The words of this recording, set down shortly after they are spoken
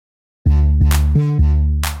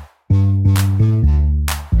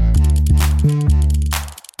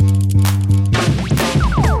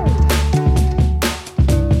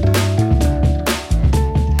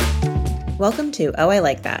Welcome to Oh, I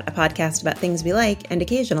Like That, a podcast about things we like and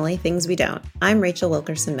occasionally things we don't. I'm Rachel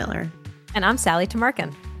Wilkerson Miller. And I'm Sally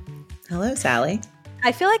Tamarkin. Hello, Sally.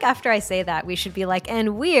 I feel like after I say that, we should be like,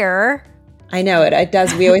 and we're... I know, it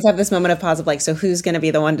does. We always have this moment of pause of like, so who's going to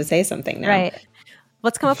be the one to say something now? Right.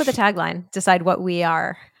 Let's come up with a tagline. Decide what we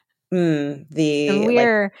are. And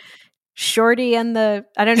we're Shorty and the...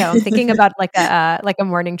 I don't know. I'm thinking about like a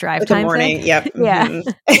morning drive time morning, thing. Yep. Yeah.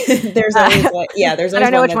 Mm-hmm. There's always there's always I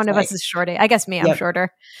don't know one which one of like, us is Shorty. I guess me. I'm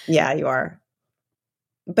shorter. Yeah, you are.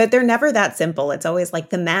 But they're never that simple. It's always like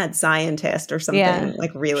the mad scientist or something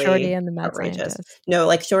like really Shorty and the mad outrageous. scientist. No,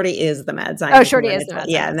 like Shorty is the mad scientist. Oh, Shorty is the mad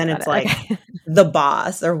scientist. Yeah, and then it's like the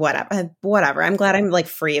boss or whatever. Whatever. I'm glad I'm like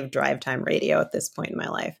free of drive time radio at this point in my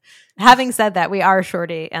life. Having said that, we are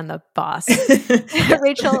Shorty and the boss.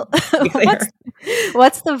 Rachel,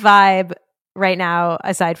 what's the vibe right now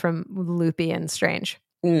aside from loopy and strange?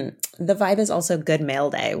 The vibe is also Good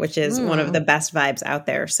Mail Day, which is one of the best vibes out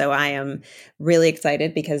there. So I am really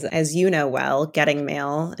excited because, as you know well, getting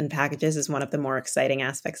mail and packages is one of the more exciting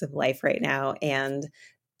aspects of life right now. And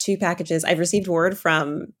 2 packages, I've received word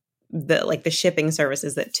from the shipping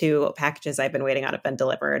services that 2 packages I've been waiting on have been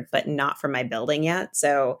delivered, but not from my building yet.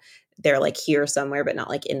 So they're like here somewhere, but not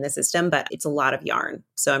like in the system, but it's a lot of yarn.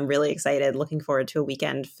 So I'm really excited, looking forward to a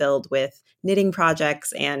weekend filled with knitting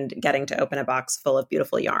projects and getting to open a box full of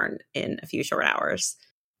beautiful yarn in a few short hours.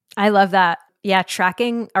 I love that. Yeah,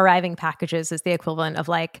 tracking arriving packages is the equivalent of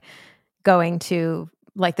like going to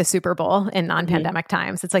like the Super Bowl in non-pandemic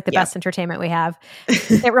times. It's like the best entertainment we have.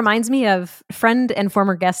 It reminds me of friend and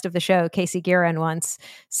former guest of the show, Casey Guerin, once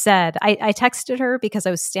said, I texted her because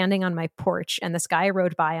I was standing on my porch and this guy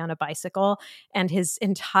rode by on a bicycle and his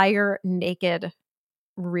entire naked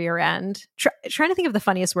rear end. Trying to think of the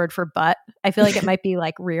funniest word for butt. I feel like it might be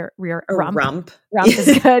like rear rump. Rump. Rump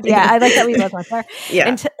is good. Yeah, I like that we both went there.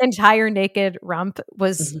 Yeah. Entire naked rump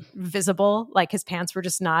was visible. Like his pants were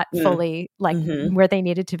just not fully like where they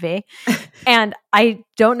needed to be. And I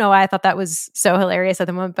don't know why I thought that was so hilarious at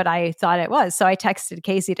the moment, but I thought it was. So I texted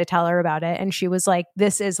Casey to tell her about it. And she was like,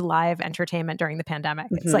 this is live entertainment during the pandemic.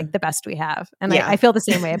 It's like the best we have. And I feel the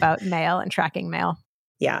same way about mail and tracking mail.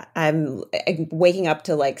 Yeah, I'm waking up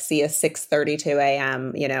to like see a 6:32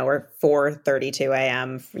 a.m., or 4:32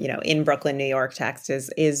 a.m., in Brooklyn, New York text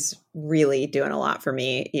is really doing a lot for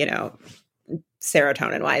me,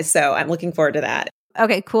 serotonin wise. So I'm looking forward to that.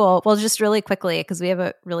 Okay, cool. Well, just really quickly, because we have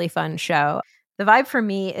a really fun show. The vibe for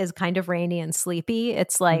me is kind of rainy and sleepy.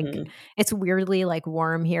 It's like, it's weirdly like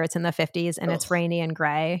warm here. It's in the 50s and it's rainy and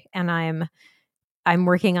gray. And I'm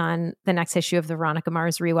working on the next issue of the Veronica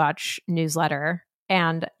Mars Rewatch newsletter.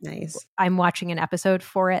 And I'm watching an episode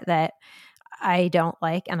for it that I don't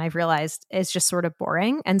like, and I've realized it's just sort of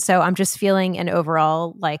boring. And so I'm just feeling an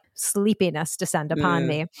overall like sleepiness descend upon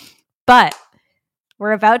me. But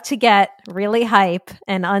we're about to get really hype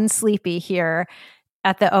and unsleepy here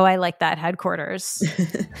at the Oh, I Like That headquarters.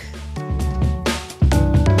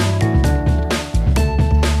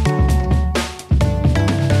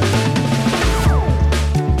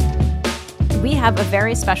 We have a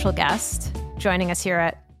very special guest joining us here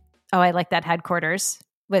at Oh, I Like That headquarters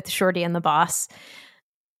with Shorty and the boss,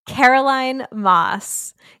 Caroline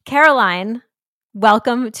Moss. Caroline,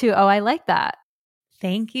 welcome to Oh, I Like That.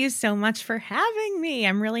 Thank you so much for having me.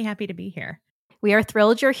 I'm really happy to be here. We are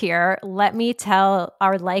thrilled you're here. Let me tell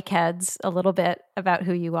our like heads a little bit about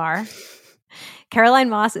who you are. Caroline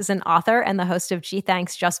Moss is an author and the host of Gee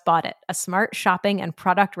Thanks, Just Bought It, a smart shopping and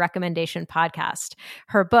product recommendation podcast.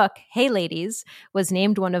 Her book, Hey Ladies, was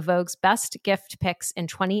named one of Vogue's best gift picks in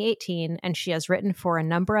 2018, and she has written for a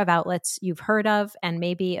number of outlets you've heard of and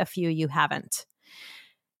maybe a few you haven't.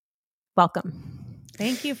 Welcome.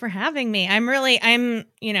 Thank you for having me. I'm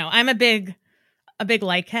a big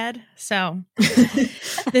like head, so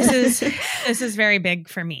this is very big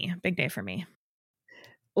for me. Big day for me.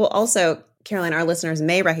 Well, also, Caroline, our listeners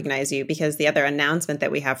may recognize you because the other announcement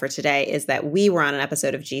that we have for today is that we were on an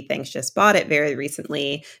episode of Gee Thanks, Just Bought It very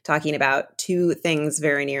recently, talking about 2 things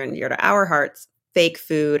very near and dear to our hearts: fake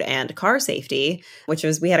food and car safety,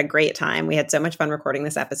 we had a great time. We had so much fun recording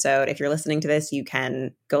this episode. If you're listening to this, you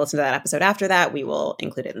can go listen to that episode after that. We will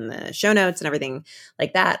include it in the show notes and everything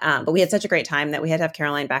like that. But we had such a great time that we had to have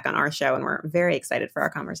Caroline back on our show, and we're very excited for our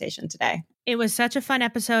conversation today. It was such a fun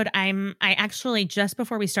episode. I actually, just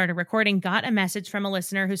before we started recording, got a message from a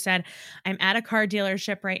listener who said, I'm at a car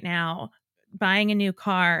dealership right now buying a new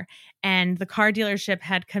car, and the car dealership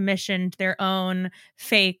had commissioned their own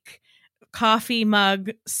fake coffee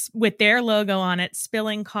mug with their logo on it,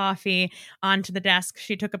 spilling coffee onto the desk.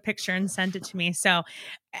 She took a picture and sent it to me. So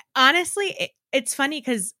honestly, it's funny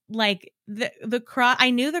because like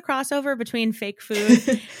I knew the crossover between fake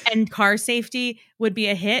food and car safety would be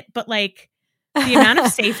a hit, but like the amount of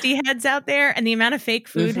safety heads out there and the amount of fake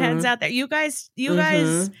food heads out there, you guys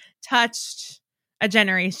touched a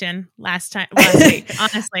generation last week.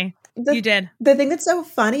 Honestly, you did. The thing that's so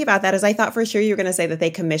funny about that is I thought for sure you were going to say that they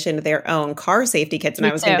commissioned their own car safety kits. And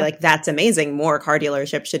I was going to be like, that's amazing. More car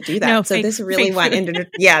dealerships should do that. No, so this really went into,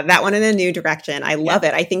 that went in a new direction. I love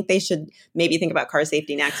it. I think they should maybe think about car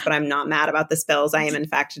safety next, but I'm not mad about the spills. I am in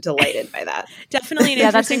fact delighted by that. Definitely an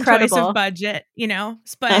interesting choice of budget,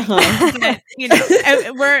 but,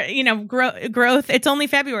 we're, growth. It's only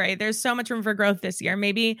February. There's so much room for growth this year.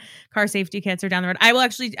 Maybe car safety kits are down the road.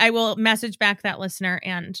 I will message back that listener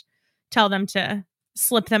and tell them to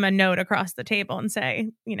slip them a note across the table and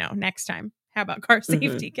say, next time, how about car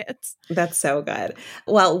safety kits? That's so good.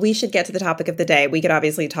 Well, we should get to the topic of the day. We could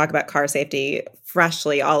obviously talk about car safety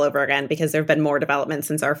freshly all over again because there have been more developments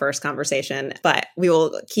since our first conversation, but we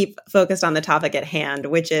will keep focused on the topic at hand,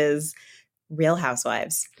 which is Real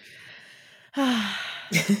Housewives.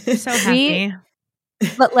 So happy.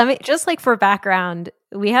 But let me just for background,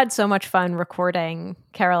 we had so much fun recording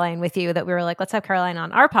Caroline with you that we were like, let's have Caroline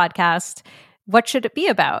on our podcast. What should it be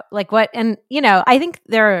about? And I think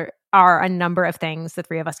there are a number of things the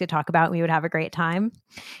three of us could talk about and we would have a great time.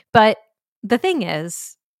 But the thing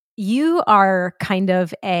is, you are kind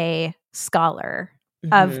of a scholar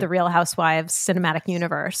of the Real Housewives cinematic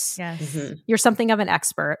universe. Yes. You're something of an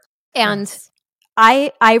expert. And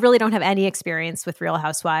I really don't have any experience with Real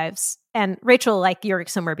Housewives. And Rachel, you're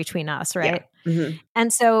somewhere between us, right? Yeah.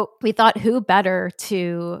 And so we thought, who better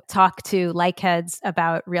to talk to likeheads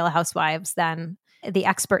about Real Housewives than the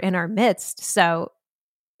expert in our midst? So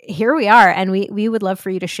here we are, and we would love for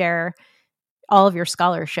you to share all of your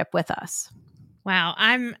scholarship with us. Wow,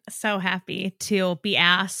 I'm so happy to be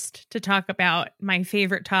asked to talk about my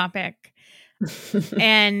favorite topic.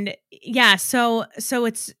 And so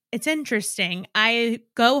it's interesting. I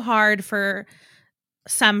go hard for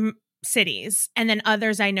some cities and then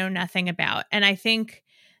others I know nothing about. And I think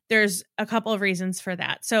there's a couple of reasons for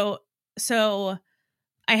that. So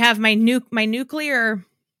I have my nuclear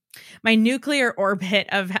orbit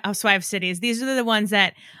of housewife cities. These are the ones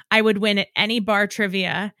that I would win at any bar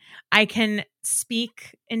trivia. I can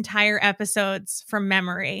speak entire episodes from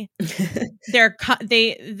memory.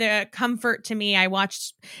 The comfort to me. I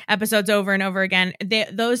watched episodes over and over again.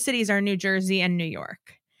 Those cities are New Jersey and New York.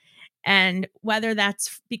 And whether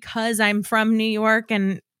that's because I'm from New York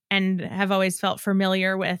and have always felt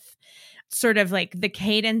familiar with sort of the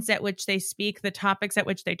cadence at which they speak, the topics at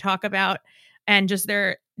which they talk about, and just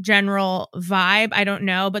their general vibe, I don't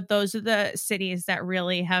know. But those are the cities that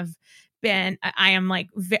really have been,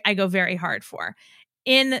 I go very hard for.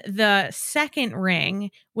 In the second ring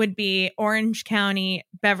would be Orange County,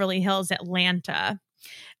 Beverly Hills, Atlanta.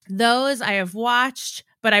 Those I have watched,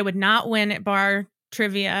 but I would not win at bar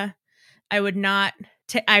trivia. I would not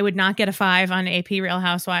get a 5 on AP Real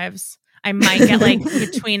Housewives. I might get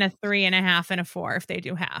between a 3.5 and a 4 if they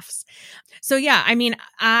do halves. So yeah,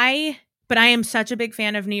 but I am such a big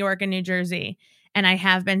fan of New York and New Jersey, and I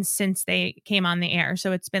have been since they came on the air.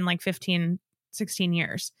 So it's been 15, 16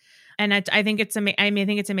 years. And I think it's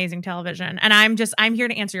amazing television. And I'm here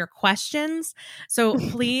to answer your questions. So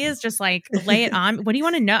please just lay it on. What do you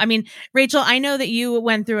want to know? Rachel, I know that you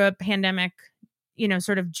went through a pandemic,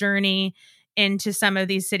 sort of journey into some of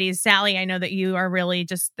these cities. Sally, I know that you are really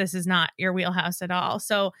this is not your wheelhouse at all.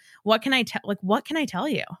 So what can I tell you? What can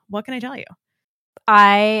I tell you?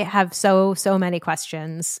 I have so many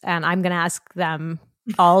questions, and I'm going to ask them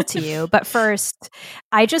all to you. But first,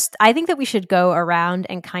 I think that we should go around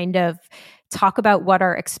and kind of talk about what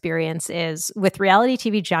our experience is with reality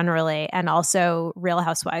TV generally, and also Real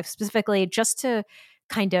Housewives specifically, just to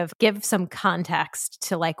kind of give some context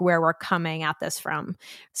to where we're coming at this from.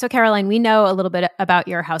 So Caroline, we know a little bit about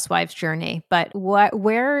your Housewives journey, but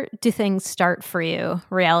where do things start for you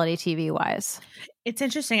reality TV wise? It's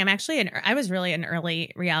interesting. I was really an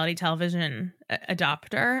early reality television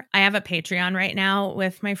adopter. I have a Patreon right now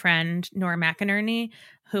with my friend Nora McInerney,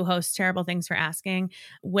 who hosts Terrible Things for Asking,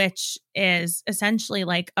 which is essentially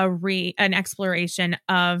an exploration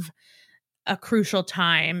of a crucial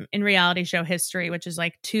time in reality show history, which is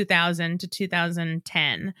 2000 to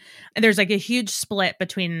 2010. And there's a huge split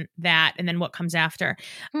between that and then what comes after.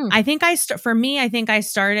 I think I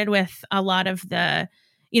started with a lot of the,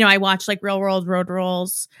 I watched Real World Road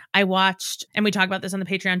Rules. I watched, and we talk about this on the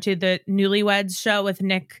Patreon too, the Newlyweds show with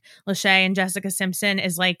Nick Lachey and Jessica Simpson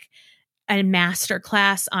is a master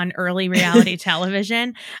class on early reality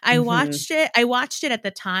television. I watched it at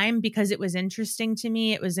the time because it was interesting to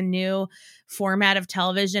me. It was a new format of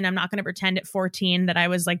television. I'm not going to pretend at 14 that I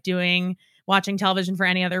was like watching television for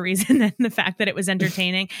any other reason than the fact that it was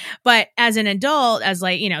entertaining. But as an adult, as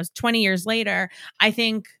like, 20 years later, I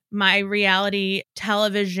think my reality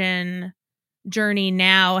television journey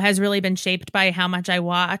now has really been shaped by how much I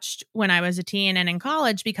watched when I was a teen and in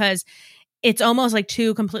college, because it's almost like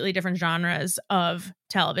two completely different genres of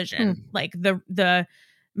television, like the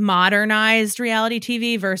modernized reality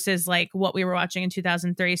TV versus like what we were watching in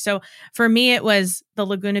 2003. So for me, it was the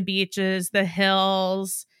Laguna Beaches, the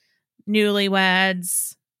Hills,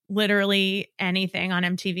 Newlyweds, literally anything on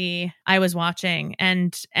MTV I was watching.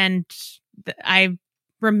 And I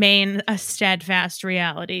remain a steadfast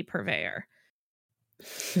reality purveyor.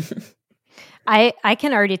 I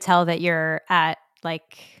can already tell that you're at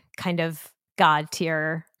like kind of God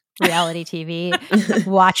tier reality TV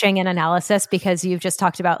watching an analysis, because you've just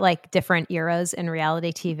talked about like different eras in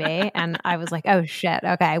reality TV, and I was like, oh shit,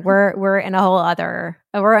 okay, we're in a whole other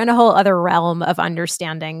realm of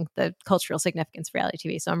understanding the cultural significance of reality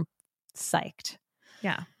TV. So I'm psyched.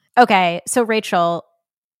 Yeah. Okay, so Rachel,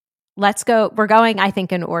 let's go. We're going, I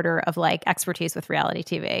think, in order of like expertise with reality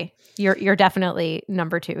TV. You're definitely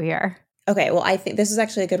number 2 here. Okay, well, I think this is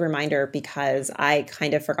actually a good reminder because I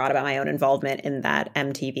kind of forgot about my own involvement in that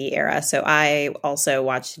MTV era. So I also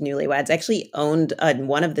watched Newlyweds. I actually owned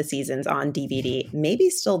one of the seasons on DVD,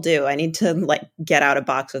 maybe still do. I need to like get out a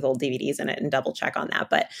box with old DVDs in it and double check on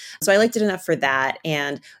that. But so I liked it enough for that,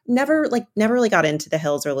 and never really got into the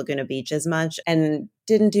Hills or Laguna Beach as much, and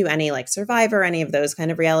didn't do any like Survivor, any of those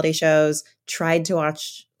kind of reality shows.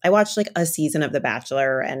 I watched like a season of The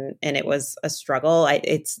Bachelor, and it was a struggle.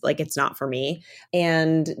 It's not for me.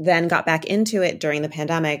 And then got back into it during the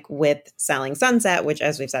pandemic with Selling Sunset, which,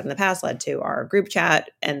 as we've said in the past, led to our group chat,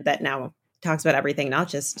 and that now talks about everything, not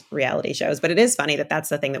just reality shows. But it is funny that that's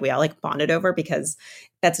the thing that we all like bonded over, because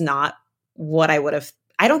that's not what I would have.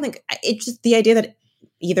 I don't think it's just the idea that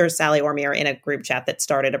either Sally or me are in a group chat that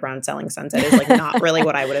started around Selling Sunset is like not really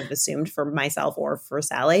what I would have assumed for myself or for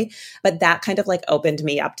Sally. But that kind of like opened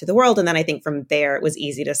me up to the world. And then I think from there, it was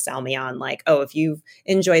easy to sell me on like, oh, if you've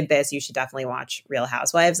enjoyed this, you should definitely watch Real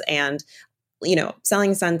Housewives. And,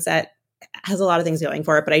 Selling Sunset has a lot of things going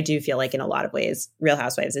for it, but I do feel like in a lot of ways, Real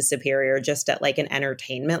Housewives is superior just at like an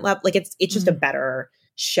entertainment level. Like it's just a better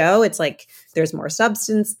show. It's like, there's more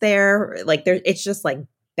substance there. Like it's just like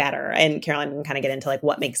better. And Caroline can kind of get into like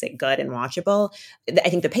what makes it good and watchable. I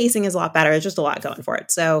think the pacing is a lot better. There's just a lot going for it.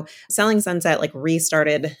 So Selling Sunset like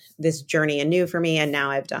restarted this journey anew for me. And now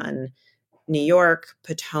I've done New York,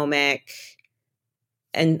 Potomac,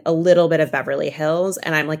 and a little bit of Beverly Hills.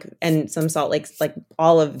 And I'm like, and some Salt Lake, like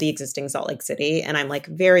all of the existing Salt Lake City. And I'm like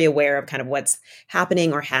very aware of kind of what's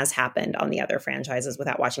happening or has happened on the other franchises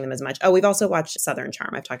without watching them as much. Oh, we've also watched Southern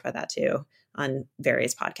Charm. I've talked about that too on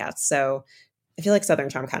various podcasts. So I feel like Southern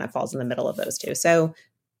Charm kind of falls in the middle of those two. So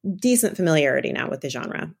decent familiarity now with the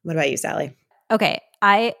genre. What about you, Sally? Okay.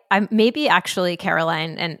 I maybe actually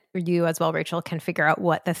Caroline and you as well, Rachel, can figure out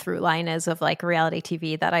what the through line is of like reality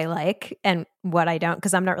TV that I like and what I don't,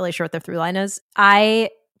 because I'm not really sure what the through line is. I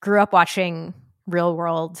grew up watching Real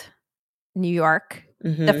World New York.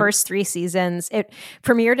 Mm-hmm. The first 3 seasons. It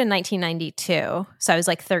premiered in 1992. So I was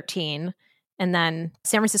like 13. And then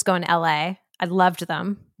San Francisco and LA. I loved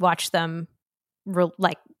them, watched them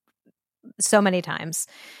like so many times.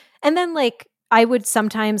 And then like I would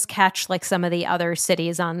sometimes catch like some of the other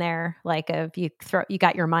cities on there, like you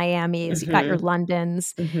got your Miamis, you got your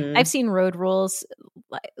Londons. I've seen Road Rules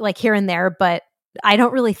like here and there, but I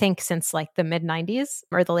don't really think since like the mid 90s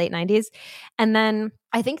or the late 90s. And then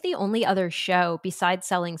I think the only other show besides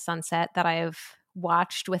Selling Sunset that I've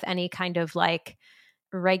watched with any kind of like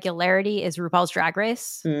regularity is RuPaul's Drag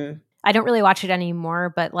Race. I don't really watch it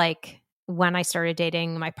anymore, but like when I started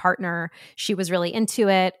dating my partner, she was really into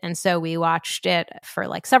it. And so we watched it for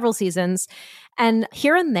like several seasons. And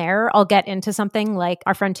here and there, I'll get into something like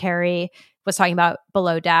our friend Terry was talking about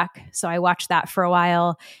Below Deck. So I watched that for a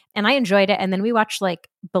while and I enjoyed it. And then we watched like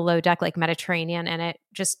Below Deck, like Mediterranean, and it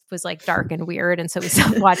just was like dark and weird. And so we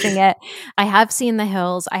stopped watching it. I have seen The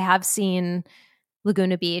Hills. I have seen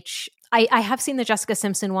Laguna Beach. I have seen the Jessica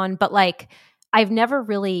Simpson one, but like I've never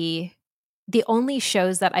really... The only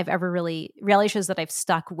shows that I've ever reality shows that I've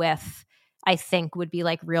stuck with, I think, would be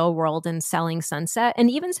like Real World and Selling Sunset. And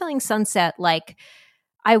even Selling Sunset, like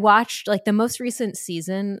I watched like the most recent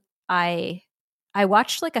season, I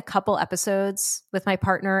watched like a couple episodes with my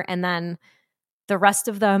partner, and then the rest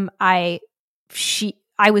of them I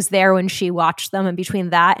was there when she watched them, and between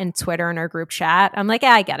that and Twitter and our group chat, I'm like,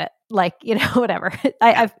 yeah, I get it. like, whatever.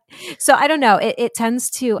 So I don't know. It tends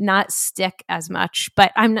to not stick as much,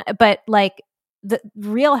 but like the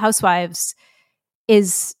Real Housewives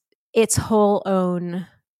is its whole own,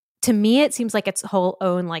 to me, it seems like its whole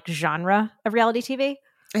own like genre of reality TV.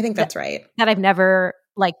 I think that's right. That I've never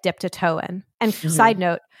like dipped a toe in. And side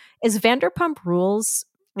note, is Vanderpump Rules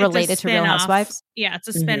related to Real Housewives? Yeah, it's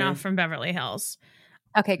a spinoff from Beverly Hills.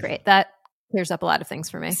 Okay, great. That clears up a lot of things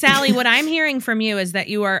for me. Sally, what I'm hearing from you is that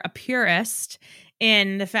you are a purist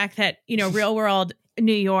in the fact that, Real World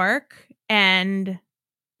New York and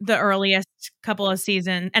the earliest couple of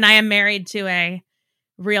seasons, and I am married to a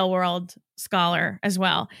Real World scholar as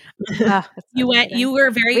well. You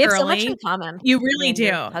were very we have early. So much in common. You really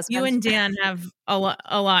do. You and Dan have a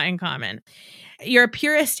lot in common. You're a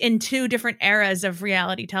purist in two different eras of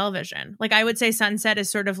reality television. Like I would say Sunset is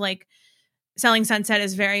sort of like Selling Sunset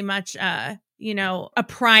is very much a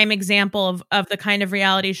prime example of the kind of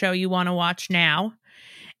reality show you want to watch now.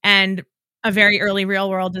 And a very early Real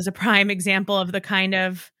World is a prime example of the kind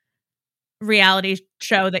of reality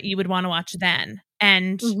show that you would want to watch then.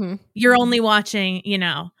 And you're only watching,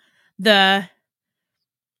 the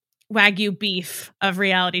Wagyu beef of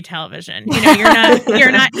reality television.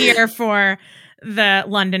 You're not here for the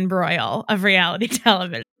London broil of reality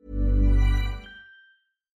television.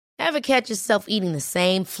 Ever catch yourself eating the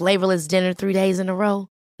same flavorless dinner 3 days in a row?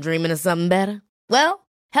 Dreaming of something better? Well,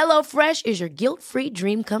 HelloFresh is your guilt-free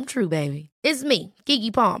dream come true, baby. It's me,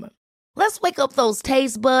 Keke Palmer. Let's wake up those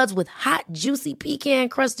taste buds with hot, juicy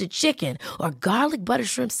pecan-crusted chicken or garlic butter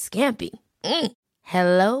shrimp scampi.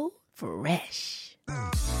 Hello Fresh.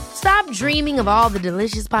 Stop dreaming of all the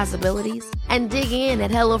delicious possibilities and dig in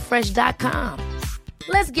at HelloFresh.com.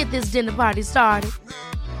 Let's get this dinner party started.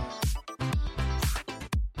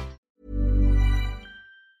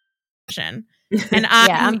 And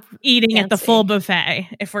I'm eating at the full buffet,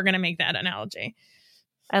 if we're going to make that analogy.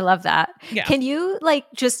 I love that. Yeah. Can you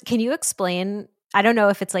explain, I don't know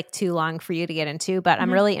if it's like too long for you to get into, but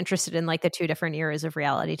I'm really interested in like the two different eras of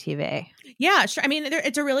reality TV. Yeah, sure. I mean,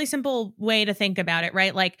 it's a really simple way to think about it,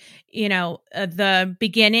 right? Like, the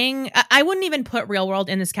beginning, I wouldn't even put Real World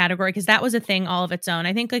in this category because that was a thing all of its own.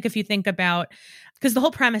 I think like if you think about, because the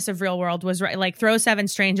whole premise of Real World was right, like throw 7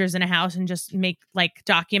 strangers in a house and just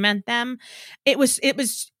document them. It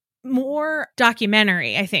was more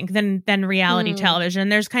documentary, I think, than reality television.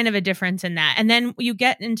 There's kind of a difference in that. And then you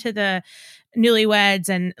get into the Newlyweds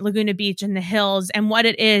and Laguna Beach and the Hills, and what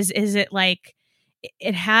it is it like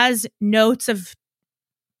it has notes of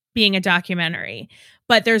being a documentary,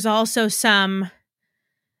 but there's also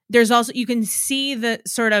you can see the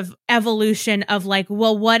sort of evolution of like,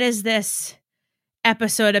 well, what is this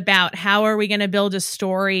episode about? How are we going to build a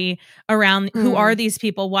story around who are these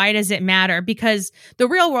people? Why does it matter? Because the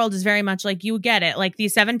Real World is very much like, you get it. Like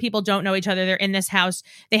these 7 people don't know each other. They're in this house.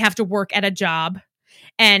 They have to work at a job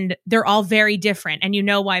and they're all very different. And you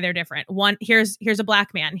know why they're different. One, here's a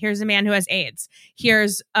black man. Here's a man who has AIDS.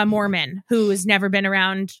 Here's a Mormon who has never been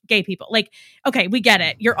around gay people. Like, okay, we get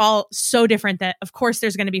it. You're all so different that of course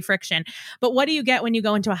there's going to be friction. But what do you get when you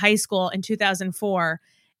go into a high school in 2004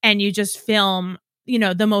 and you just film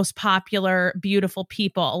the most popular, beautiful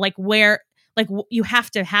people, like you have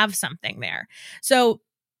to have something there. So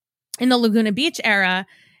in the Laguna Beach era,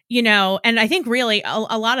 and I think really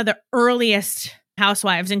a lot of the earliest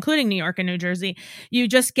housewives, including New York and New Jersey, you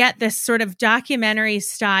just get this sort of documentary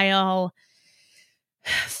style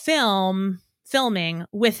filming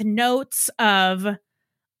with notes of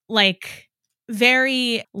like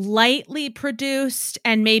very lightly produced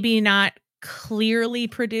and maybe not clearly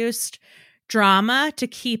produced drama to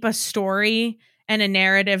keep a story and a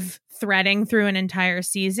narrative threading through an entire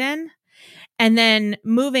season. And then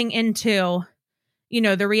moving into,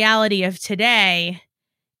 the reality of today,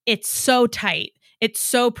 it's so tight. It's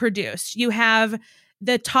so produced. You have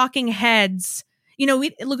the talking heads.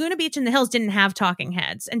 Laguna Beach and the Hills didn't have talking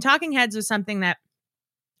heads. And talking heads was something that,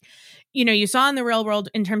 you saw in the Real World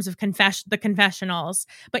in terms of the confessionals,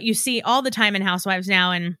 but you see all the time in Housewives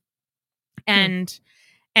now and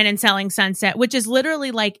in Selling Sunset, which is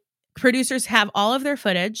literally like producers have all of their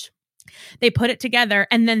footage, they put it together,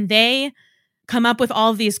 and then they come up with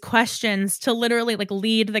all of these questions to literally like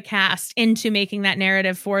lead the cast into making that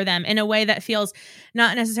narrative for them in a way that feels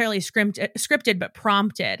not necessarily scripted, but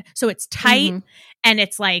prompted. So it's tight and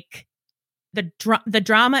it's like the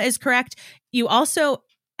drama is correct. You also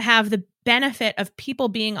have the benefit of people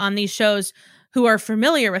being on these shows who are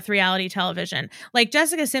familiar with reality television, like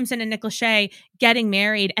Jessica Simpson and Nick Lachey getting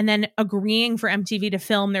married and then agreeing for MTV to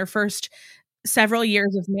film their first several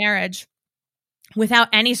years of marriage without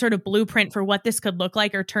any sort of blueprint for what this could look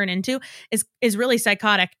like or turn into is really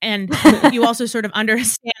psychotic. And you also sort of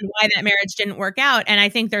understand why that marriage didn't work out. And I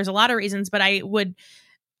think there's a lot of reasons, but I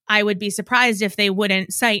would be surprised if they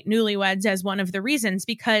wouldn't cite Newlyweds as one of the reasons,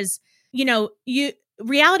 because,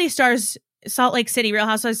 reality stars, Salt Lake City, Real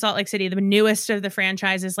Housewives of Salt Lake City, the newest of the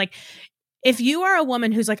franchises, like, if you are a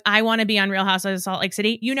woman who's like, I want to be on Real Housewives of Salt Lake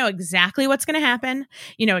City, you know exactly what's going to happen.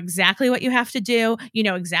 You know exactly what you have to do. You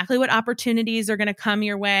know exactly what opportunities are going to come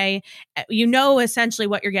your way. You know essentially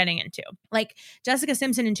what you're getting into. Like Jessica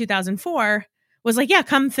Simpson in 2004 was like, yeah,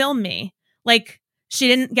 come film me. Like, she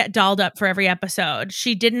didn't get dolled up for every episode.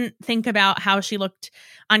 She didn't think about how she looked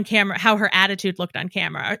on camera, how her attitude looked on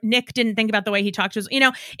camera. Nick didn't think about the way he talked to us.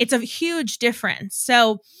 It's a huge difference.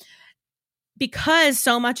 So because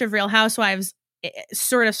so much of Real Housewives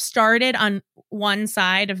sort of started on one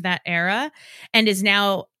side of that era and is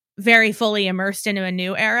now very fully immersed into a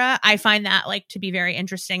new era, I find that like to be very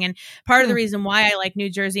interesting. And part of the reason why I like New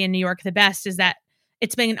Jersey and New York the best is that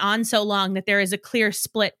it's been on so long that there is a clear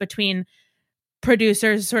split between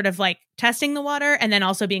producers sort of like testing the water and then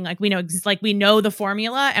also being like, we know the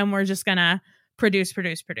formula and we're just gonna produce.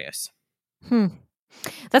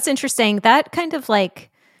 That's interesting. That kind of like,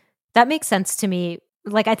 that makes sense to me.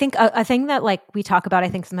 Like, I think a thing that like we talk about, I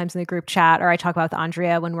think sometimes in the group chat, or I talk about with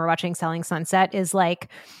Andrea when we're watching Selling Sunset, is like,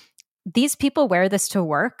 these people wear this to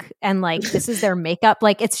work and like this is their makeup.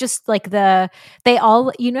 Like, it's just like they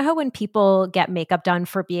all, how when people get makeup done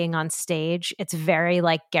for being on stage, it's very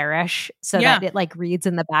like garish so that it like reads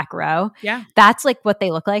in the back row. Yeah. That's like what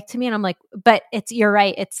they look like to me. And I'm like, but you're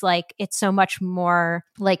right. It's like, it's so much more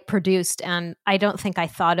like produced. And I don't think I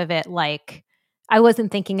thought of it like, I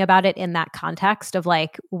wasn't thinking about it in that context of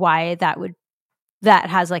like why that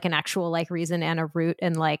has like an actual like reason and a root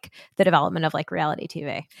in like the development of like reality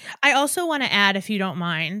TV. I also want to add, if you don't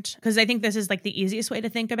mind, because I think this is like the easiest way to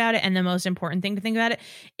think about it and the most important thing to think about it,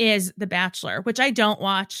 is The Bachelor, which I don't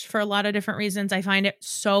watch for a lot of different reasons. I find it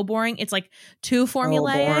so boring. It's like too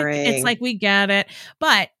formulaic. It's like, we get it.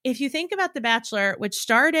 But if you think about The Bachelor, which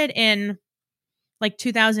started in like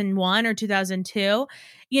 2001 or 2002,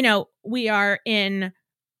 we are in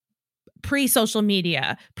pre-social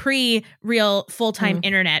media, pre-real full-time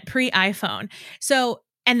internet, pre-iPhone. So,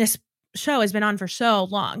 and this show has been on for so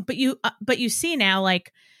long, but you see now,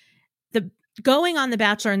 like, the going on The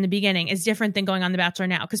Bachelor in the beginning is different than going on The Bachelor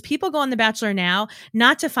now, because people go on The Bachelor now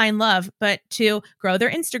not to find love, but to grow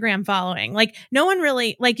their Instagram following. Like, no one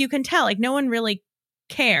really, like, you can tell, like, no one really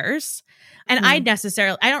cares. And I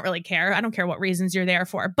don't really care. I don't care what reasons you're there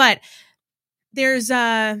for, but there's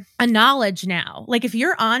a knowledge now. Like, if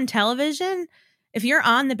you're on television, if you're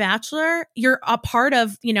on The Bachelor, you're a part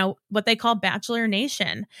of, what they call Bachelor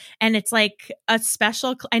Nation. And it's like a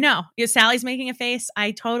special, I know, Sally's making a face.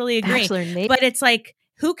 I totally agree. But it's like,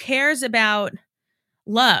 who cares about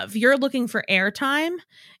love? You're looking for airtime.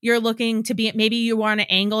 You're looking to be, maybe you want an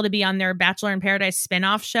angle to be on their Bachelor in Paradise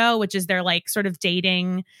spinoff show, which is their like sort of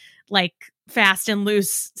dating, like fast and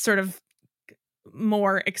loose sort of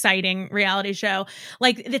more exciting reality show.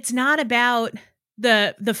 Like, it's not about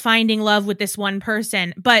the finding love with this one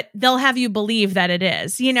person, but they'll have you believe that it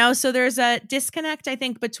is, so there's a disconnect, I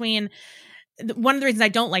think, between one of the reasons I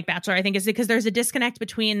don't like Bachelor, I think, is because there's a disconnect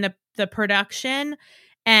between the production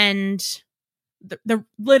and the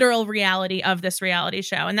literal reality of this reality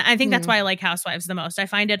show. And I think that's why I like Housewives the most. I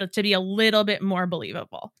find it to be a little bit more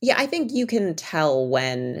believable. Yeah, I think you can tell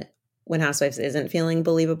when Housewives isn't feeling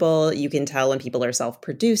believable. You can tell when people are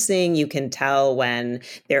self-producing. You can tell when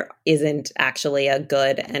there isn't actually a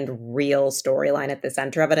good and real storyline at the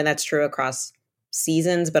center of it. And that's true across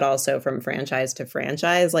seasons, but also from franchise to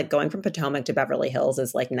franchise. Like, going from Potomac to Beverly Hills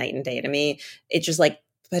is like night and day to me. It's just like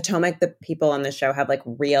Potomac, the people on the show have like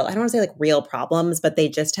real, I don't want to say like real problems, but they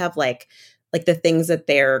just have like the things that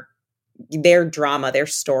their drama, their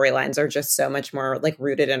storylines are just so much more like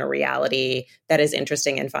rooted in a reality that is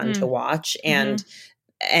interesting and fun to watch. And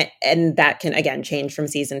that can, again, change from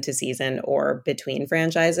season to season or between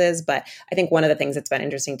franchises. But I think one of the things that's been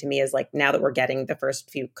interesting to me is like, now that we're getting the first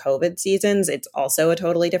few COVID seasons, it's also a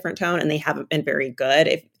totally different tone, and they haven't been very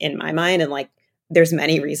good in my mind. And like, there's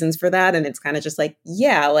many reasons for that. And it's kind of just like,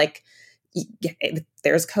 yeah, like,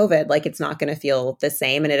 there's COVID, like, it's not going to feel the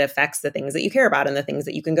same, and it affects the things that you care about and the things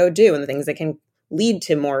that you can go do and the things that can lead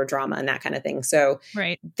to more drama and that kind of thing. So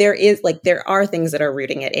there are things that are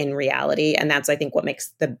rooting it in reality. And that's, I think, what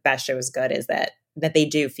makes the best shows good, is that they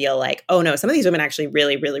do feel like, oh no, some of these women actually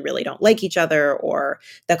really, really, really don't like each other, or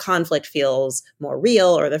the conflict feels more real,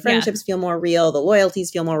 or the friendships feel more real, the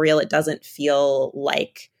loyalties feel more real. It doesn't feel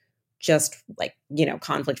like just like,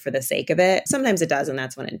 conflict for the sake of it. Sometimes it does. And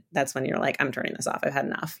that's when you're like, I'm turning this off. I've had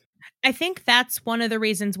enough. I think that's one of the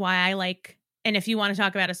reasons why I like, and if you want to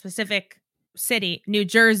talk about a specific city, New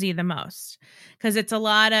Jersey the most, because it's a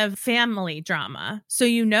lot of family drama. So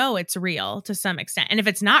it's real to some extent. And if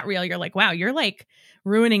it's not real, you're like, wow, you're like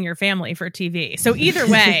ruining your family for TV. So either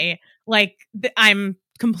way, I'm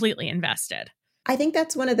completely invested. I think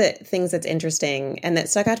that's one of the things that's interesting and that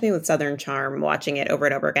stuck out to me with Southern Charm, watching it over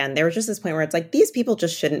and over again. There was just this point where it's like, these people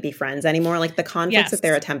just shouldn't be friends anymore. Like the conflicts that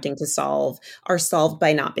they're attempting to solve are solved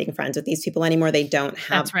by not being friends with these people anymore. They don't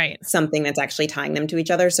have something that's actually tying them to each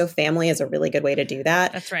other. So family is a really good way to do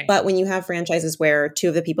that. That's right. But when you have franchises where two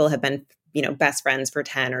of the people have been best friends for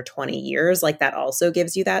 10 or 20 years, like that also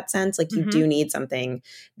gives you that sense. Like you do need something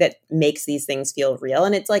that makes these things feel real.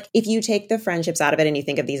 And it's like, if you take the friendships out of it and you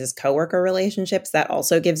think of these as coworker relationships, that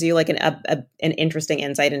also gives you like an interesting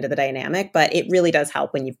insight into the dynamic. But it really does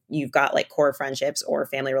help when you've got like core friendships or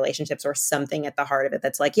family relationships or something at the heart of it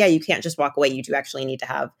that's like, yeah, you can't just walk away. You do actually need to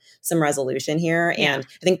have some resolution here. Yeah. And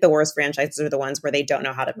I think the worst franchises are the ones where they don't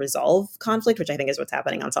know how to resolve conflict, which I think is what's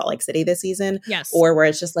happening on Salt Lake City this season. Yes. Or where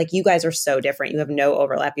it's just like, you guys are so different. You have no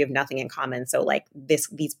overlap. You have nothing in common. So like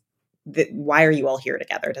why are you all here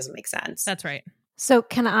together? It doesn't make sense. That's right. So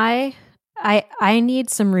can I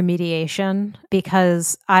need some remediation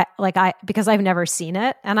because I've never seen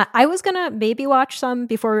it. And I was going to maybe watch some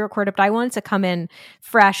before we recorded, but I wanted to come in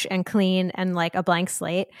fresh and clean and like a blank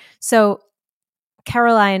slate. So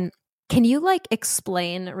Caroline, can you like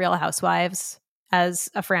explain Real Housewives as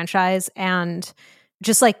a franchise and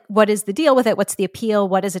just like, what is the deal with it? What's the appeal?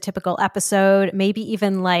 What is a typical episode? Maybe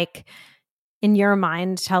even like in your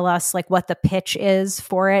mind, tell us like what the pitch is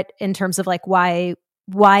for it in terms of like why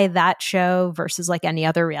that show versus like any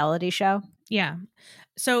other reality show. Yeah.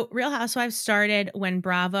 So Real Housewives started when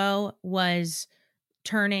Bravo was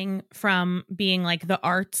turning from being like the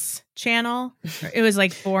arts channel. It was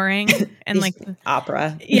like boring and like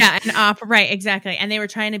opera. Yeah. And opera. Right. Exactly. And they were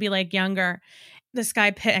trying to be like younger. This guy,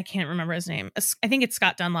 I can't remember his name. I think it's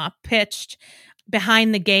Scott Dunlop, pitched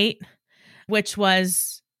Behind the Gate, which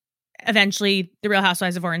was eventually the Real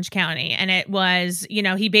Housewives of Orange County. And it was,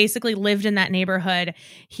 he basically lived in that neighborhood.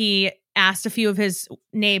 He asked a few of his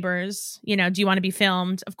neighbors, do you want to be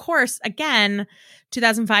filmed? Of course, again,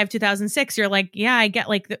 2005, 2006, you're like, yeah, I get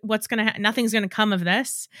like nothing's going to come of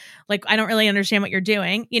this. Like, I don't really understand what you're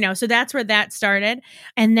doing, so that's where that started.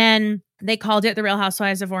 And then they called it the Real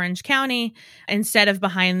Housewives of Orange County instead of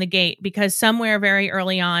Behind the Gate, because somewhere very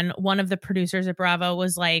early on, one of the producers at Bravo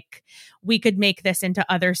was like, we could make this into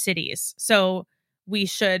other cities. So we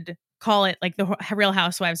should call it like the Real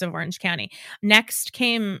Housewives of Orange County. Next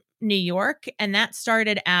came New York, and that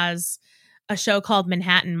started as a show called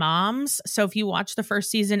Manhattan Moms. So if you watch the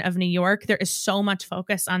first season of New York, there is so much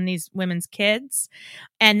focus on these women's kids.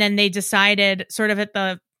 And then they decided sort of at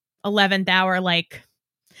the 11th hour, like,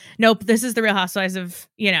 nope, this is the Real Housewives of,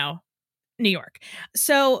 New York.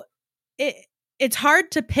 So it's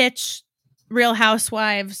hard to pitch Real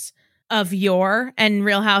Housewives of yore and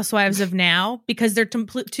Real Housewives of now because they're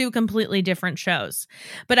two completely different shows.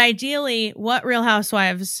 But ideally, what Real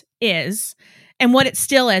Housewives is, and what it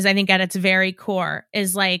still is, I think at its very core,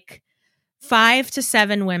 is like 5 to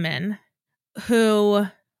 7 women who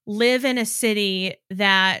live in a city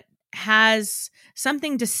that has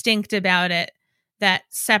something distinct about it that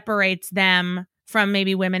separates them from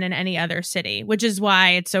maybe women in any other city, which is why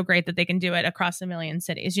it's so great that they can do it across a million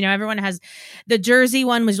cities. Everyone has, the Jersey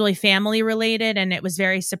one was really family related and it was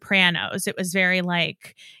very Sopranos. It was very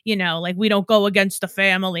like, like we don't go against the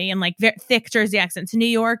family and like thick Jersey accents. New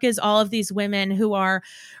York is all of these women who are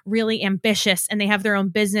really ambitious and they have their own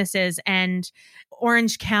businesses, and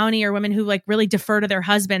Orange County are women who like really defer to their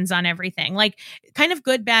husbands on everything, like kind of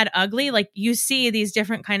good, bad, ugly. Like you see these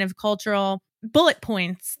different kind of cultural bullet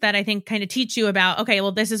points that I think kind of teach you about, okay,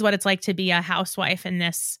 well, this is what it's like to be a housewife in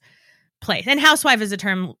this place. And housewife is a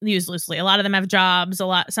term used loosely. A lot of them have jobs.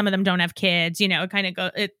 Some of them don't have kids, it kind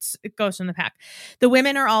of it goes from the pack. The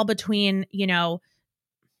women are all between,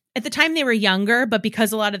 at the time they were younger, but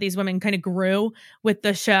because a lot of these women kind of grew with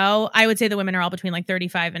the show, I would say the women are all between like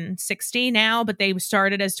 35 and 60 now, but they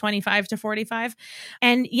started as 25 to 45.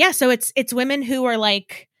 And yeah, so it's women who are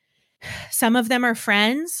like, some of them are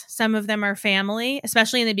friends, some of them are family,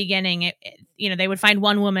 especially in the beginning. They would find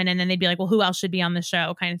one woman and then they'd be like, well, who else should be on the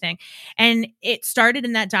show kind of thing. And it started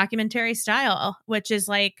in that documentary style, which is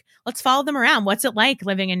like, let's follow them around. What's it like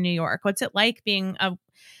living in New York? What's it like being a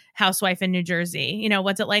housewife in New Jersey?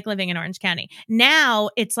 What's it like living in Orange County? Now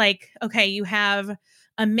it's like, okay, you have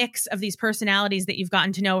a mix of these personalities that you've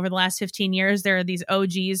gotten to know over the last 15 years. There are these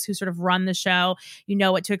OGs who sort of run the show. You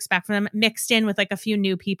know what to expect from them, mixed in with like a few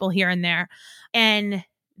new people here and there. And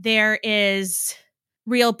there is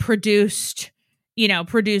real produced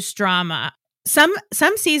drama. Some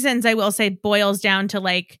seasons, I will say, boils down to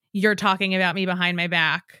like, you're talking about me behind my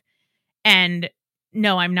back. And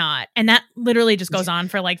no, I'm not. And that literally just goes on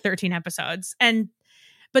for like 13 episodes.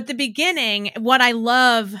 But the beginning, what I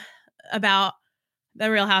love about the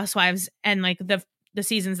Real Housewives and like the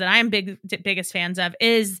seasons that I'm biggest fans of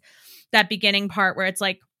is that beginning part where it's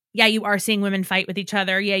like, yeah, you are seeing women fight with each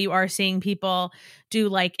other. Yeah, you are seeing people do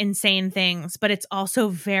like insane things, but it's also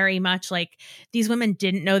very much like these women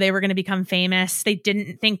didn't know they were going to become famous. They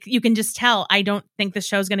didn't think, you can just tell, I don't think the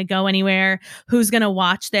show's going to go anywhere. Who's going to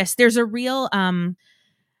watch this? There's a real, I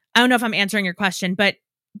don't know if I'm answering your question, but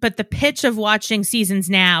the pitch of watching seasons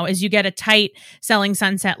now is you get a tight Selling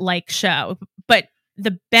Sunset-like show. But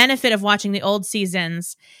the benefit of watching the old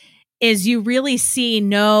seasons is you really see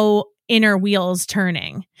no inner wheels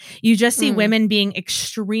turning. You just see women being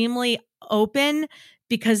extremely open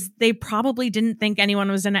because they probably didn't think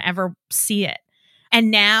anyone was going to ever see it.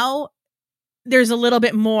 And now there's a little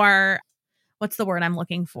bit more, what's the word I'm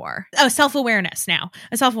looking for? Oh, self-awareness now.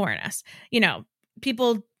 A self-awareness.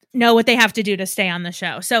 People know what they have to do to stay on the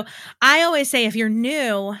show. So I always say if you're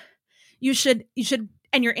new, you should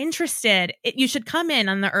and you're interested, you should come in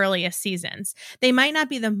on the earliest seasons. They might not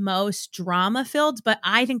be the most drama filled, but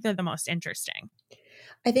I think they're the most interesting.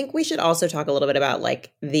 I think we should also talk a little bit about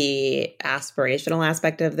like the aspirational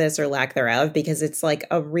aspect of this or lack thereof, because it's like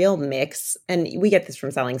a real mix. And we get this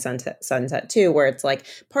from Selling Sunset too, where it's like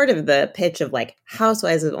part of the pitch of like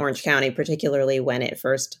Housewives of Orange County, particularly when it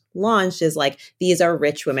first launched, is like, these are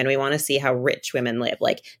rich women. We want to see how rich women live.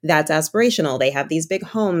 Like that's aspirational. They have these big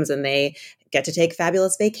homes and they get to take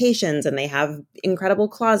fabulous vacations and they have incredible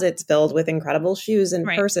closets filled with incredible shoes and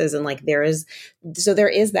purses. And like there is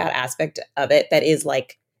that aspect of it that is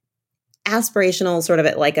like aspirational, sort of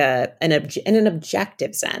at like in an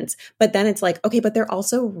objective sense. But then it's like, okay, but they're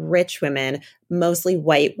also rich women, mostly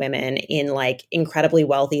white women in like incredibly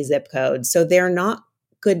wealthy zip codes. So they're not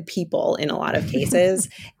good people in a lot of cases.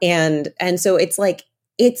 and so it's like,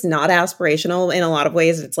 it's not aspirational in a lot of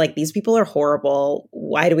ways. It's like, these people are horrible.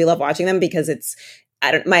 Why do we love watching them? Because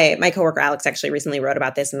my coworker Alex actually recently wrote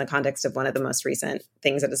about this in the context of one of the most recent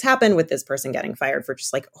things that has happened with this person getting fired for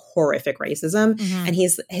just like horrific racism. Mm-hmm. And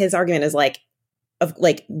his argument is like,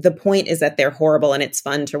 the point is that they're horrible and it's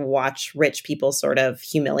fun to watch rich people sort of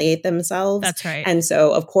humiliate themselves. That's right. And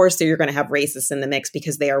so of course you're going to have racists in the mix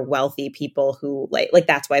because they are wealthy people who like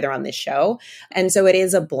that's why they're on this show. And so it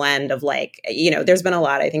is a blend of like, there's been a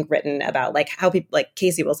lot I think written about like how people like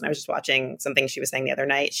Casey Wilson. I was just watching something she was saying the other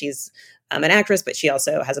night. She's an actress, but she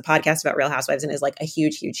also has a podcast about Real Housewives and is like a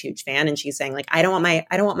huge, huge, huge fan. And she's saying like, I don't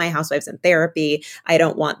want my housewives in therapy. I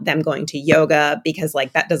don't want them going to yoga because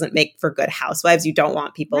like that doesn't make for good housewives. You don't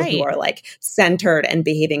want people who are like centered and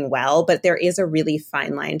behaving well, but there is a really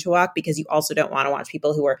fine line to walk because you also don't want to watch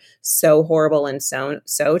people who are so horrible and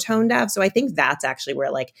so tone deaf. So I think that's actually where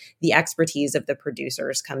like the expertise of the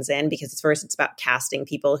producers comes in, because first it's about casting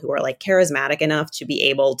people who are like charismatic enough to be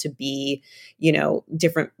able to be,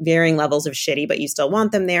 different varying levels of shitty, but you still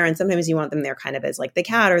want them there. And sometimes you want them there kind of as like the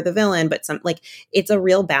cat or the villain, but it's a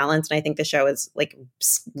real balance. And I think the show is like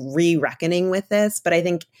re-reckoning with this, but I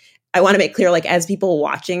think I want to make clear, like, as people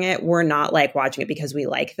watching it, we're not like watching it because we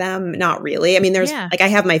like them. Not really. I mean, there's like, I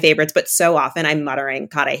have my favorites, but so often I'm muttering,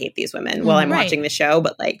 God, I hate these women while I'm watching the show.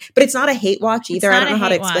 But it's not a hate watch either. I don't know how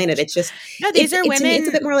to explain it. It's just, these are women. It's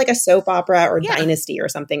a bit more like a soap opera or Dynasty or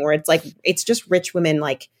something where it's like, it's just rich women,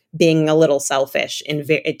 like being a little selfish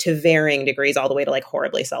to varying degrees, all the way to like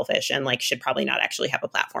horribly selfish and like should probably not actually have a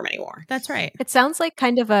platform anymore. That's right. It sounds like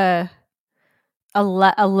kind of a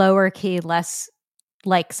lower key, less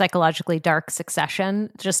like psychologically dark Succession,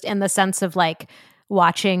 just in the sense of like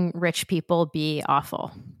watching rich people be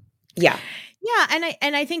awful. Yeah. Yeah,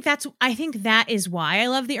 and I think that is why I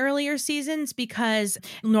love the earlier seasons, because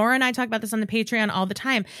Nora and I talk about this on the Patreon all the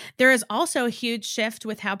time. There is also a huge shift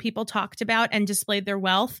with how people talked about and displayed their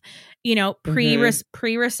wealth,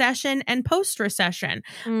 pre-recession and post-recession.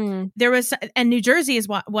 There was, and New Jersey is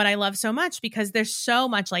what I love so much, because there's so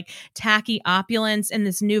much like tacky opulence in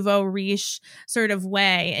this nouveau riche sort of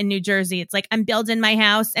way in New Jersey. It's like, I'm building my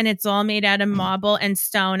house and it's all made out of marble and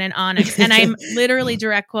stone and onyx. And I'm literally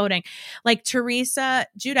direct quoting, like, Teresa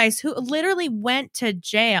Giudice, who literally went to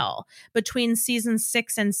jail between seasons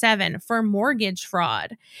 6 and 7 for mortgage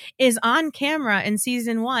fraud, is on camera in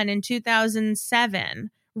season 1 in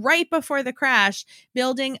 2007 right before the crash,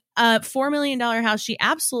 building a $4 million house she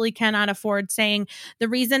absolutely cannot afford, saying, the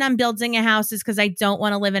reason I'm building a house is because I don't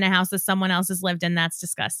want to live in a house that someone else has lived in. That's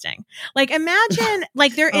disgusting. Like, imagine,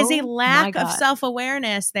 like, there is a lack of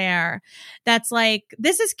self-awareness there. That's like,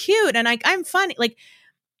 this is cute. And I'm funny. Like,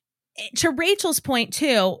 to Rachel's point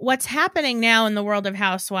too, what's happening now in the world of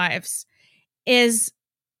housewives is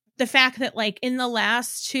the fact that, like, in the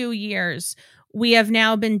last 2 years, we have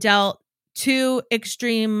now been dealt two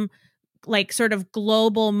extreme, like, sort of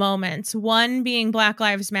global moments. One being Black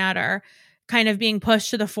Lives Matter kind of being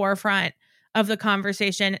pushed to the forefront of the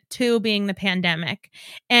conversation. Two being the pandemic.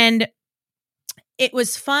 And it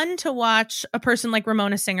was fun to watch a person like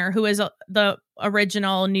Ramona Singer, who is the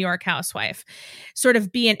original New York housewife, sort of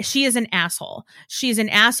she is an asshole. She's an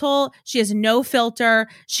asshole. She has no filter.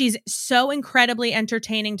 She's so incredibly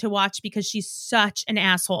entertaining to watch because she's such an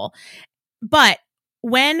asshole. But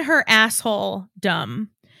when her assholedom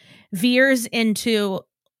veers into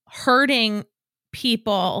hurting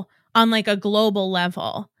people on, like, a global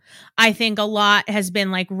level, I think a lot has been,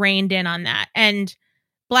 like, reined in on that. And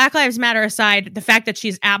Black Lives Matter aside, the fact that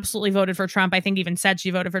she's absolutely voted for Trump, I think even said she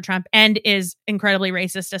voted for Trump, and is incredibly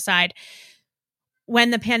racist aside, when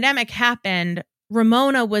the pandemic happened,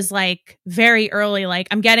 Ramona was, like, very early, like,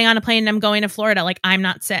 I'm getting on a plane and I'm going to Florida. Like, I'm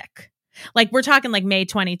not sick. Like, we're talking like May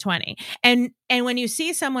 2020. And when you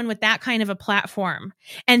see someone with that kind of a platform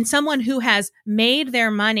and someone who has made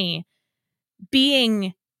their money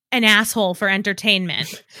being an asshole for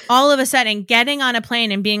entertainment, all of a sudden getting on a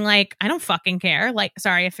plane and being like, I don't fucking care. Like,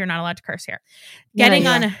 sorry if you're not allowed to curse here. Getting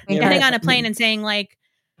on a plane and saying, like,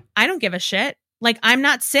 I don't give a shit. Like, I'm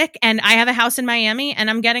not sick and I have a house in Miami and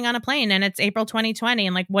I'm getting on a plane and it's April 2020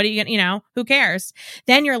 and, like, what are you know, who cares?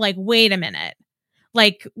 Then you're like, wait a minute.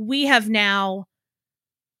 Like, we have now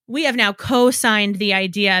co-signed the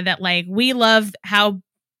idea that, like, we love how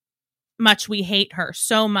much we hate her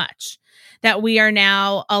so much that we are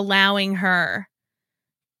now allowing her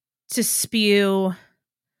to spew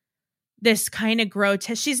this kind of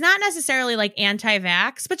grotesque. She's not necessarily, like,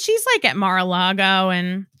 anti-vax, but she's, like, at Mar-a-Lago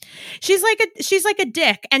and she's like a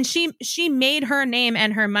dick. And she made her name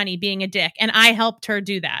and her money being a dick. And I helped her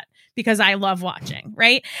do that because I love watching.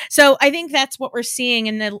 Right. So I think that's what we're seeing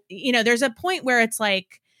in the, you know, there's a point where it's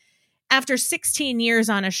like, after 16 years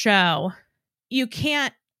on a show, you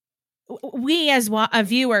can't, we as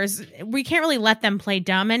viewers, we can't really let them play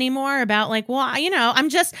dumb anymore about, like, well, you know, I'm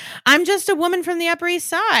just a woman from the Upper East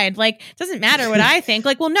Side. Like, it doesn't matter what I think.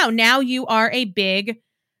 Like, well, no, now you are a big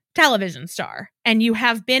television star and you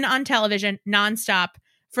have been on television nonstop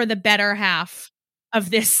for the better half of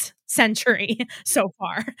this century so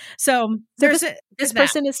far. So this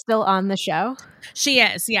person is still on the show. She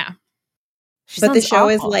is. Yeah. But the show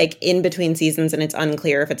is, like, in between seasons and it's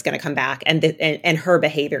unclear if it's going to come back. And her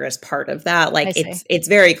behavior is part of that. Like, it's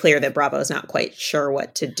very clear that Bravo's not quite sure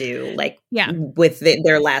what to do. Like, with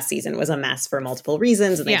their last season was a mess for multiple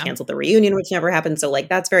reasons. And they canceled the reunion, which never happened. So, like,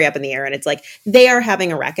 that's very up in the air. And it's like, they are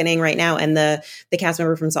having a reckoning right now. And the cast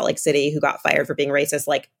member from Salt Lake City who got fired for being racist,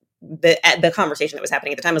 like, the conversation that was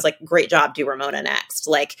happening at the time was like, great job, do Ramona next.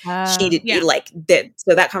 Like, she did, like,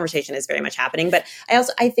 so that conversation is very much happening. But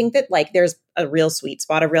I think that, like, there's a real sweet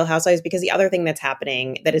spot of Real Housewives, because the other thing that's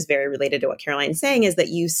happening that is very related to what Caroline's saying is that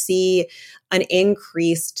you see an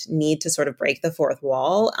increased need to sort of break the fourth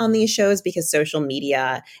wall on these shows, because social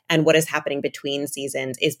media and what is happening between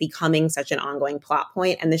seasons is becoming such an ongoing plot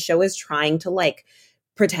point. And the show is trying to, like,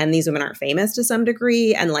 pretend these women aren't famous to some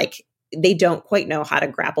degree. And, like, they don't quite know how to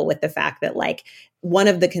grapple with the fact that, like, one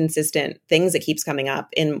of the consistent things that keeps coming up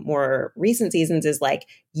in more recent seasons is, like,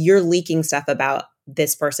 you're leaking stuff about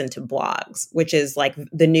this person to blogs, which is, like,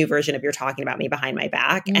 the new version of you're talking about me behind my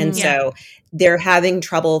back. And so they're having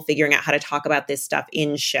trouble figuring out how to talk about this stuff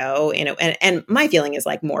in show. And my feeling is,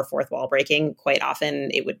 like, more fourth wall breaking. Quite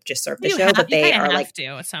often it would just serve the show, but they are, like, to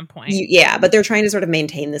at some point. But they're trying to sort of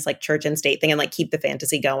maintain this, like, church and state thing and, like, keep the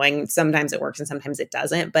fantasy going. Sometimes it works and sometimes it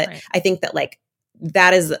doesn't. But I think that, like,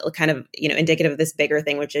 that is kind of, you know, indicative of this bigger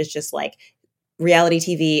thing, which is just, like, reality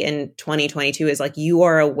TV in 2022 is, like, you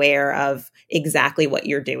are aware of exactly what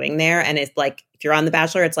you're doing there. And it's like, if you're on The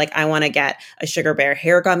Bachelor, it's like, I want to get a Sugar Bear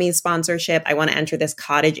hair gummies sponsorship. I want to enter this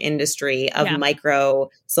cottage industry of micro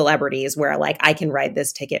celebrities where, like, I can ride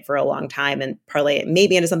this ticket for a long time and parlay it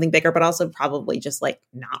maybe into something bigger, but also probably just, like,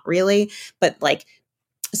 not really. But, like,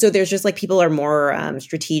 so there's just, like, people are more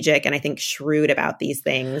strategic and I think shrewd about these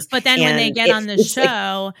things. But then when they get on the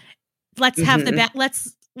show, like, let's have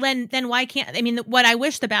then why can't, I mean, what I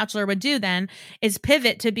wish The Bachelor would do then is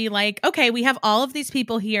pivot to be like, okay, we have all of these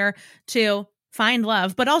people here to find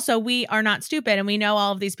love, but also we are not stupid and we know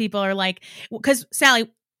all of these people are, like, because Sally,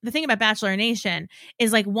 the thing about Bachelor Nation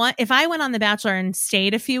is like if I went on The Bachelor and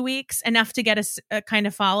stayed a few weeks, enough to get a kind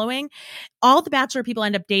of following, all the Bachelor people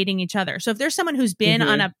end up dating each other. So if there's someone who's been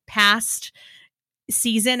on a past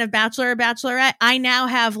season of Bachelor or Bachelorette,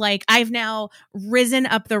 I've now risen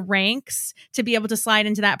up the ranks to be able to slide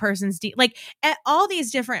into that person's all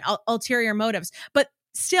these different ulterior motives. But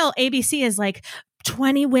still, ABC is like,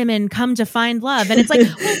 20 women come to find love. And it's like,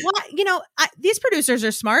 well, what? These producers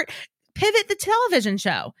are smart. Pivot the television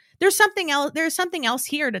show. There's something else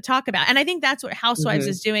here to talk about. And I think that's what Housewives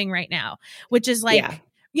is doing right now, which is like,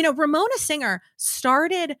 Ramona Singer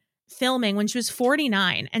started filming when she was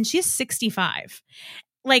 49 and she's 65.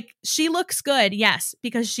 Like, she looks good. Yes,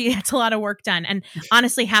 because she gets a lot of work done. And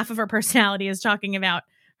honestly, half of her personality is talking about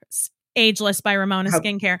Ageless by Ramona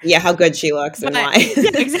Skincare. Yeah, how good she looks and why.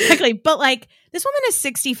 Yeah, exactly. But like, this woman is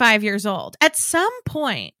 65 years old. At some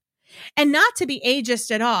point, and not to be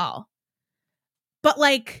ageist at all, but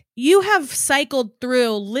like, you have cycled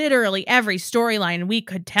through literally every storyline we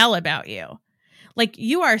could tell about you. Like,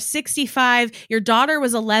 you are 65. Your daughter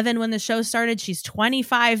was 11 when the show started. She's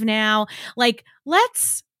 25 now. Like,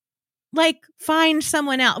 let's find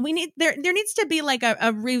someone else. There needs to be like a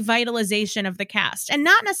revitalization of the cast, and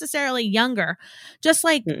not necessarily younger. Just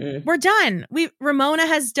like, we're done. Ramona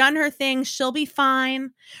has done her thing. She'll be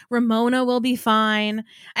fine. Ramona will be fine.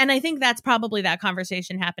 And I think that's probably that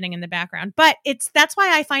conversation happening in the background. But that's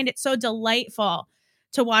why I find it so delightful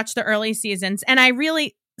to watch the early seasons. And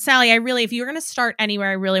Sally, if you were going to start anywhere,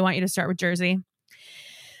 I really want you to start with Jersey.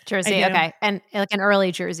 Jersey, okay. And like an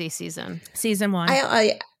early Jersey season 1.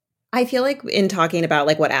 I feel like in talking about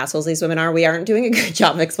like what assholes these women are, we aren't doing a good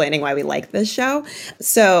job of explaining why we like this show.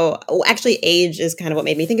 So actually, age is kind of what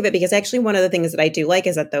made me think of it, because actually one of the things that I do like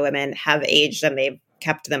is that the women have aged and they've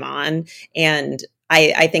kept them on. And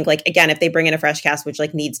I think, like, again, if they bring in a fresh cast, which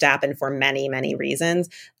like needs to happen for many, many reasons,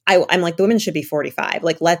 I'm like, the women should be 45.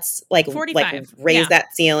 Like, let's like 45. Raise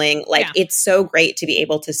that ceiling. Like, it's so great to be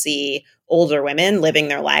able to see older women living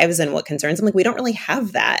their lives and what concerns them. Like, we don't really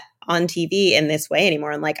have that on TV in this way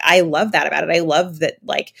anymore. And like, I love that about it. I love that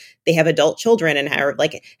like they have adult children and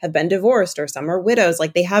have been divorced, or some are widows.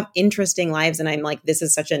 Like, they have interesting lives. And I'm like, this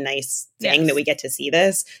is such a nice thing that we get to see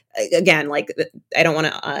this. Again, like, I don't want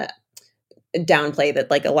to downplay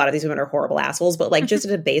that like a lot of these women are horrible assholes, but like, just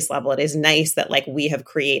at a base level, it is nice that like we have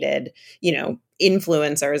created,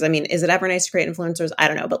 influencers. I mean, is it ever nice to create influencers? I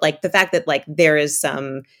don't know. But like, the fact that like there is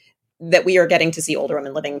some that we are getting to see older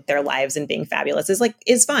women living their lives and being fabulous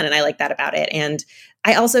is fun. And I like that about it. And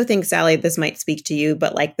I also think, Sally, this might speak to you,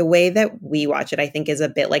 but like the way that we watch it, I think is a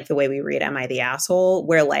bit like the way we read Am I the Asshole?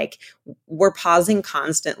 Where like we're pausing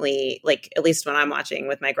constantly, like at least when I'm watching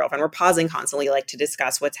with my girlfriend, we're pausing constantly like to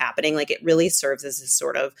discuss what's happening. Like, it really serves as a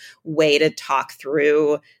sort of way to talk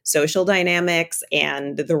through social dynamics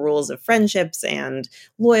and the rules of friendships and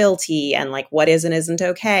loyalty and like what is and isn't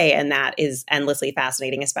okay. And that is endlessly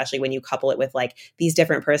fascinating, especially when you couple it with like these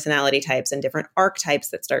different personality types and different archetypes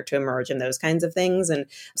that start to emerge and those kinds of things. And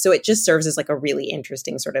so it just serves as like a really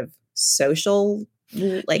interesting sort of social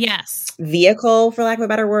vehicle, for lack of a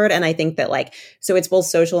better word. And I think that like, so it's both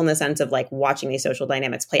social in the sense of like watching these social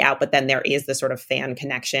dynamics play out, but then there is the sort of fan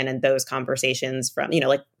connection and those conversations from,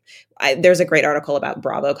 there's a great article about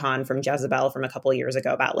BravoCon from Jezebel from a couple of years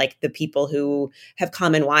ago about like the people who have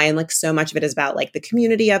come and why. And like so much of it is about like the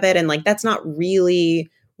community of it. And like, that's not really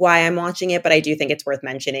why I'm watching it, but I do think it's worth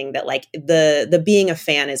mentioning that like the being a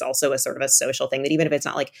fan is also a sort of a social thing, that even if it's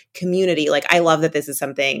not like community, like I love that this is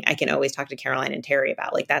something I can always talk to Caroline and Terry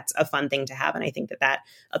about. Like, that's a fun thing to have. And I think that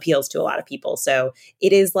appeals to a lot of people. So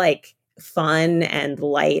it is like fun and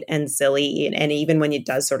light and silly. And even when it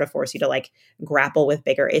does sort of force you to like grapple with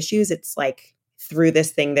bigger issues, it's like through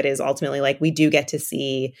this thing that is ultimately like, we do get to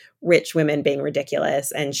see rich women being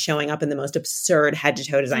ridiculous and showing up in the most absurd head to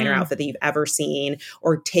toe designer outfit that you've ever seen,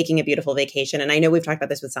 or taking a beautiful vacation. And I know we've talked about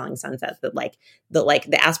this with Selling Sunset, that like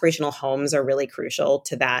the aspirational homes are really crucial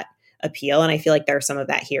to that appeal. And I feel like there's some of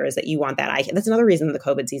that here, is that you want that. That's another reason the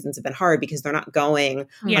COVID seasons have been hard, because they're not going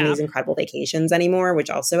on these incredible vacations anymore, which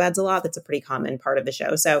also adds a lot. That's a pretty common part of the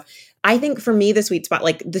show. So I think for me, the sweet spot,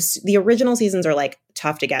 like the original seasons are like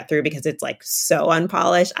tough to get through because it's like so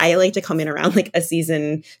unpolished. I like to come in around like a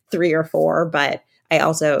season 3 or 4, but I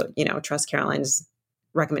also, trust Caroline's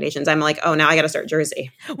recommendations. I'm like, oh, now I got to start Jersey.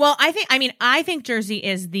 Well, I think Jersey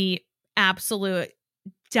is the absolute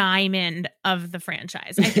diamond of the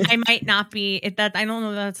franchise. I might not be that. I don't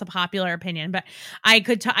know if that's a popular opinion, but I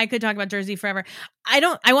could talk about Jersey forever.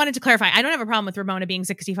 I wanted to clarify. I don't have a problem with Ramona being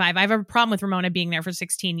 65. I have a problem with Ramona being there for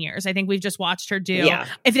 16 years. I think we've just watched her do. Yeah.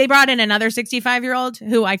 If they brought in another 65-year-old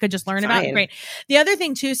who I could just learn about, great. The other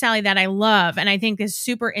thing too, Sally, that I love and I think is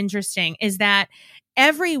super interesting is that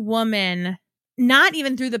every woman, not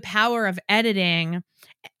even through the power of editing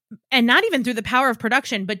and not even through the power of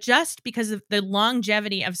production, but just because of the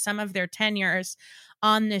longevity of some of their tenures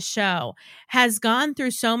on this show, has gone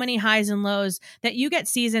through so many highs and lows that you get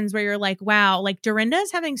seasons where you're like, wow, like Dorinda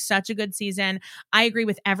is having such a good season. I agree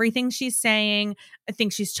with everything she's saying. I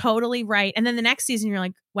think she's totally right. And then the next season, you're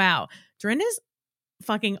like, wow, Dorinda's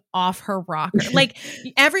fucking off her rocker. Like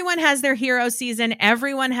everyone has their hero season.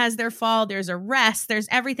 Everyone has their fall. There's a rest. There's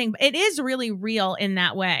everything. It is really real in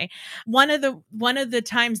that way. One of the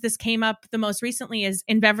times this came up the most recently is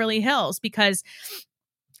in Beverly Hills, because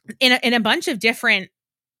in a bunch of different,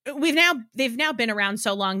 they've now been around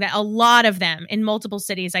so long that a lot of them in multiple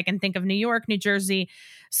cities, I can think of New York, New Jersey,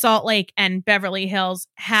 Salt Lake, and Beverly Hills,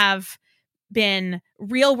 have been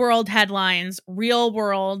real world headlines, real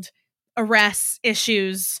world arrests,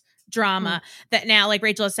 issues, drama that now, like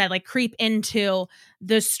Rachel has said, like creep into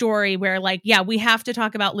the story where like, yeah, we have to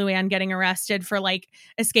talk about Luann getting arrested for like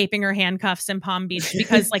escaping her handcuffs in Palm Beach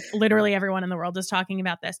because like literally everyone in the world is talking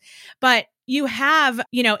about this. But you have,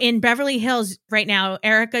 in Beverly Hills right now,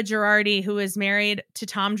 Erica Girardi, who is married to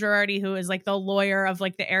Tom Girardi, who is like the lawyer of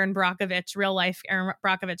like the Erin Brockovich, real life Erin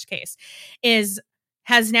Brockovich case,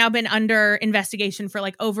 has now been under investigation for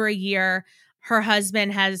like over a year. Her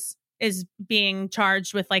husband is being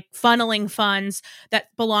charged with like funneling funds that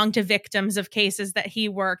belong to victims of cases that he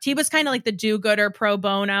worked. He was kind of like the do-gooder pro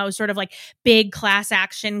bono, sort of like big class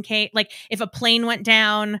action case. Like if a plane went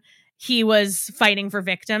down, he was fighting for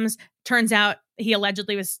victims. Turns out he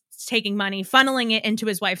allegedly was taking money, funneling it into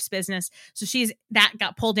his wife's business. So that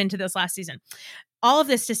got pulled into this last season. All of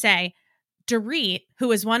this to say, Dorit,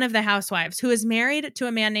 who is one of the housewives, who is married to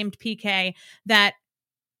a man named PK that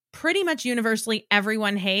pretty much universally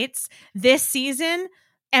everyone hates, this season,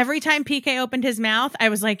 every time PK opened his mouth, I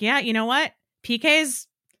was like, yeah, you know what? PK's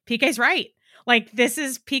right. Like this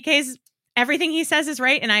is PK's, everything he says is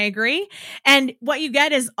right. And I agree. And what you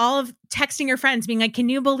get is all of texting your friends being like, can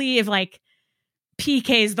you believe like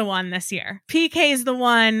PK's the one this year? PK's the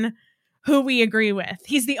one who we agree with.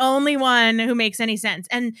 He's the only one who makes any sense.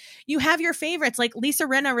 And you have your favorites. Like Lisa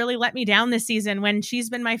Rinna really let me down this season when she's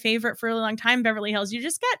been my favorite for a really long time, Beverly Hills. You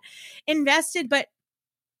just get invested, but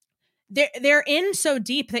they're in so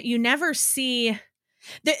deep that you never see.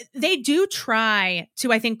 They do try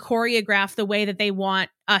to, I think, choreograph the way that they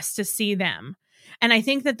want us to see them. And I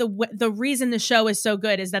think that the reason the show is so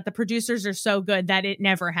good is that the producers are so good that it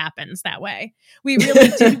never happens that way. We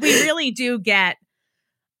really do get,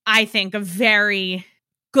 I think, a very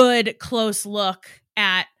good, close look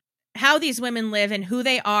at how these women live and who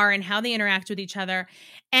they are and how they interact with each other.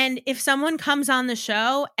 And if someone comes on the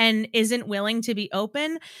show and isn't willing to be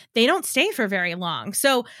open, they don't stay for very long.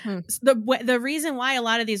 So the reason why a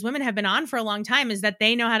lot of these women have been on for a long time is that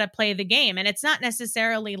they know how to play the game. And it's not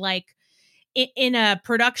necessarily like in a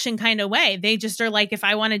production kind of way. They just are like, if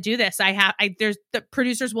I want to do this, the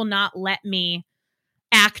producers will not let me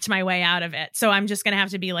act my way out of it. So I'm just going to have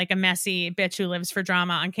to be like a messy bitch who lives for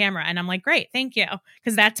drama on camera. And I'm like, great, thank you.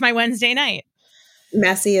 Because that's my Wednesday night.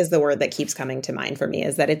 Messy is the word that keeps coming to mind for me,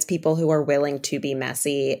 is that it's people who are willing to be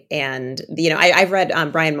messy. And, I've read,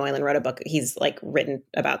 Brian Moylan wrote a book. He's like written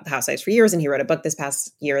about the Housewives for years. And he wrote a book this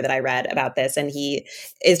past year that I read about this. And he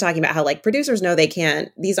is talking about how like producers know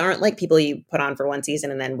these aren't like people you put on for one season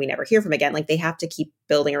and then we never hear from again. Like they have to keep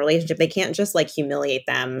building a relationship. They can't just like humiliate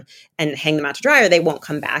them and hang them out to dry or they won't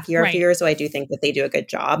come back year after year. So I do think that they do a good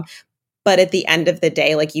job. But at the end of the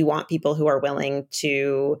day, like you want people who are willing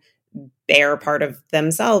to bear part of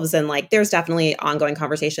themselves. And like, there's definitely ongoing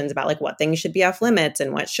conversations about like what things should be off limits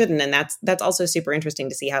and what shouldn't. And that's also super interesting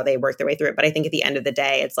to see how they work their way through it. But I think at the end of the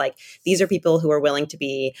day, it's like, these are people who are willing to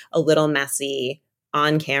be a little messy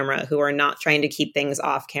on camera, who are not trying to keep things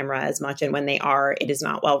off camera as much. And when they are, it is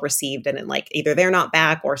not well received. And like either they're not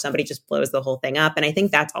back or somebody just blows the whole thing up. And I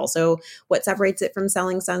think that's also what separates it from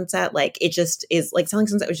Selling Sunset. Like it just is like Selling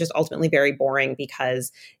Sunset was just ultimately very boring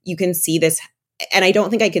because you can see this. And I don't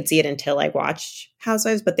think I could see it until I watched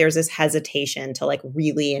Housewives, but there's this hesitation to like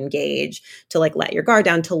really engage, to like let your guard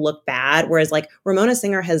down, to look bad. Whereas like Ramona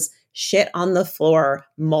Singer has shit on the floor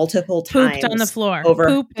multiple times on the floor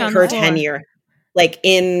over her tenure. Like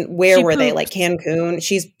She were they? pooped. Like Cancun.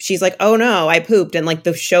 She's like, oh no, I pooped. And like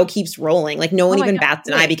the show keeps rolling. Like no one even bats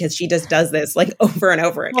an eye because she just does this like over and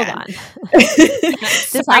over again. Hold on.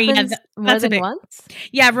 This happens more than once?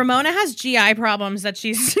 Yeah, Ramona has GI problems that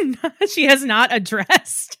she has not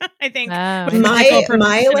addressed. I think when I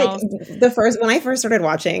first started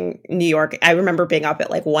watching New York, I remember being up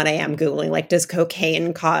at like 1 a.m. Googling like, does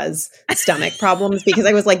cocaine cause stomach problems? Because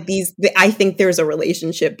I was like, I think there's a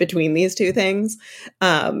relationship between these two things.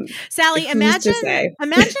 Sally, imagine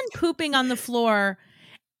pooping on the floor.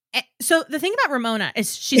 So the thing about Ramona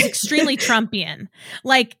is she's extremely Trumpian.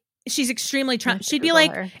 Like she's extremely Trump. She'd be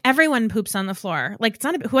like, everyone poops on the floor. Like it's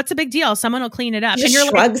not what's a big deal? Someone will clean it up. And you're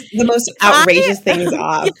shrugs like, the most outrageous things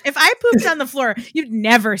off. If I pooped on the floor, you'd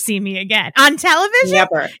never see me again on television.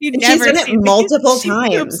 Never. You'd never she's done it multiple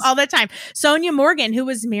times. She poops all the time. Sonia Morgan, who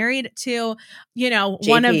was married to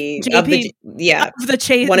one of the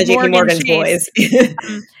JP Morgan's boys,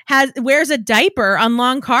 wears a diaper on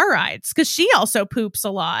long car rides because she also poops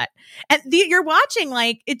a lot. And you're watching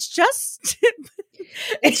like it's just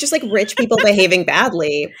like rich people behaving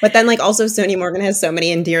badly. But then like also Sonia Morgan has so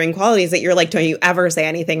many endearing qualities that you're like, don't you ever say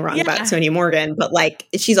anything wrong about Sonia Morgan? But like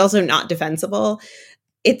she's also not defensible.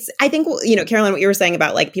 I think, Caroline, what you were saying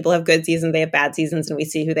about like people have good seasons, they have bad seasons, and we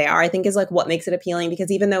see who they are, I think is like what makes it appealing,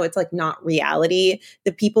 because even though it's like not reality,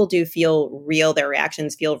 the people do feel real, their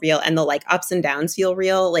reactions feel real, and the like ups and downs feel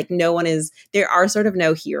real. Like there are sort of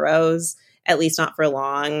no heroes, at least not for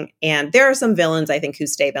long. And there are some villains, I think, who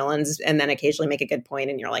stay villains and then occasionally make a good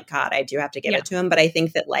point and you're like, God, I do have to give it to him. But I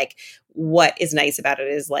think that like what is nice about it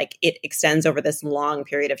is like it extends over this long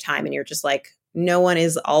period of time and you're just like, no one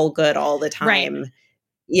is all good all the time. Right.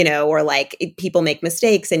 Or like people make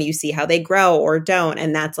mistakes and you see how they grow or don't.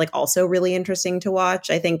 And that's like also really interesting to watch,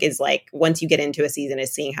 I think, is like once you get into a season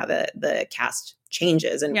is seeing how the cast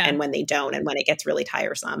changes and when they don't and when it gets really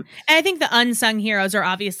tiresome. And I think the unsung heroes are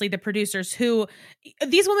obviously the producers who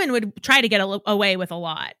these women would try to get away with a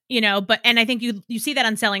lot, and I think you see that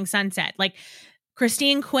on Selling Sunset. Like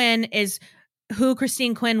Christine Quinn is who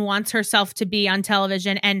Christine Quinn wants herself to be on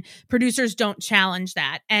television, and producers don't challenge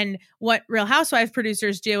that. And what Real Housewives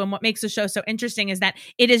producers do and what makes the show so interesting is that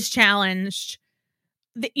it is challenged.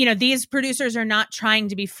 These producers are not trying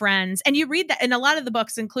to be friends. And you read that in a lot of the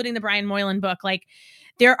books, including the Brian Moylan book, like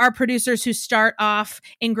there are producers who start off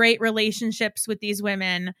in great relationships with these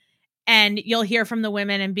women, and you'll hear from the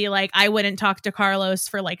women and be like, I wouldn't talk to Carlos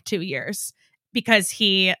for like 2 years. Because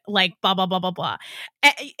he like blah blah blah blah blah.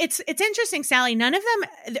 It's interesting, Sally. None of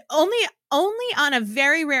them, only on a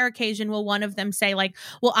very rare occasion will one of them say like,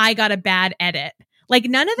 "Well, I got a bad edit." Like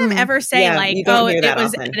none of them ever say like, "Oh, it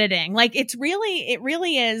was often. Editing." Like it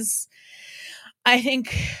really is. I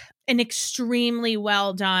think an extremely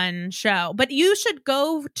well done show. But you should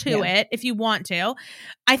go to it if you want to.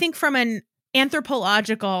 I think from an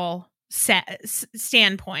anthropological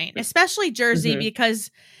standpoint, especially Jersey,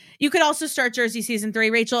 because. You could also start Jersey season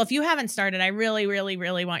 3. Rachel, if you haven't started, I really, really,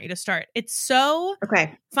 really want you to start. It's so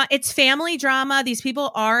fun. It's family drama. These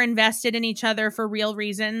people are invested in each other for real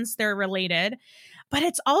reasons. They're related. But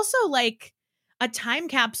it's also like a time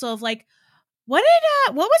capsule of like, what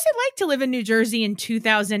was it like to live in New Jersey in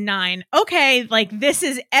 2009? Okay, like this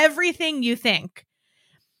is everything you think.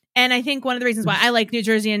 And I think one of the reasons why I like New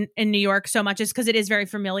Jersey and New York so much is because it is very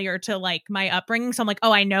familiar to like my upbringing. So I'm like,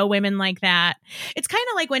 oh, I know women like that. It's kind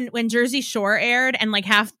of like when Jersey Shore aired and like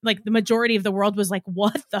the majority of the world was like,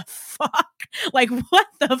 what the fuck? Like, what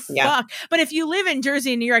the fuck? But if you live in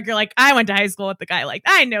Jersey and New York, you're like, I went to high school with the guy. Like,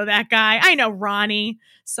 I know that guy. I know Ronnie,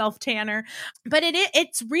 self-tanner. But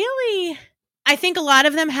it's really, I think a lot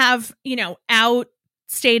of them have,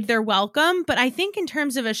 outstayed their welcome. But I think in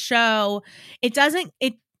terms of a show, it doesn't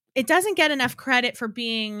get enough credit for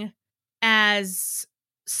being as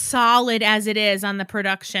solid as it is on the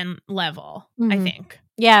production level, I think.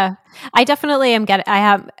 Yeah, I definitely am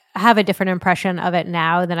I have a different impression of it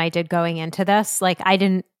now than I did going into this. Like I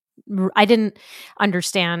didn't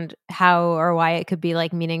understand how or why it could be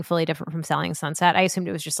like meaningfully different from Selling Sunset. I assumed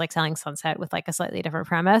it was just like Selling Sunset with like a slightly different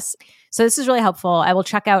premise. So this is really helpful. I will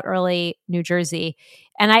check out early New Jersey.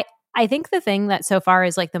 And I think the thing that so far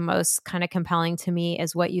is like the most kind of compelling to me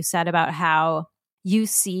is what you said about how you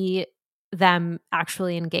see them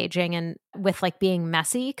actually engaging and with like being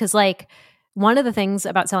messy. Cause like one of the things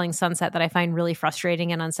about Selling Sunset that I find really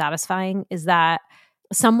frustrating and unsatisfying is that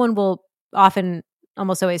someone will often,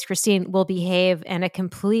 almost always Christine, will behave in a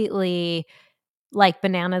completely like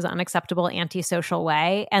bananas, unacceptable, antisocial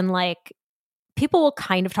way. And like, people will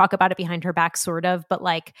kind of talk about it behind her back, sort of, but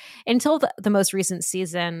like until the most recent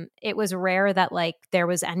season, it was rare that like there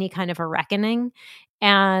was any kind of a reckoning.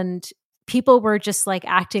 And people were just like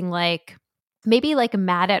acting like maybe like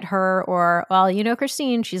mad at her or, well, you know,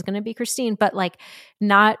 Christine, she's going to be Christine, but like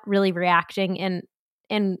not really reacting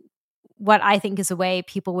in what I think is a way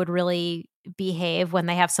people would really behave when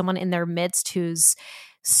they have someone in their midst who's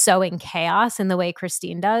sowing chaos in the way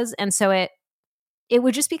Christine does. And so it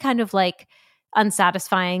would just be kind of like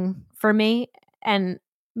unsatisfying for me. And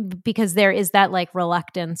because there is that like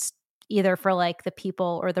reluctance either for like the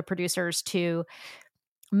people or the producers to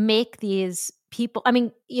make these people, I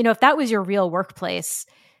mean, you know, if that was your real workplace,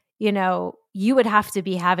 you know, you would have to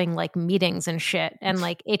be having like meetings and shit, and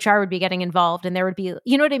like HR would be getting involved, and there would be,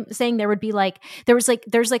 you know what I'm saying? There would be like, there's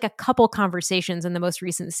like a couple conversations in the most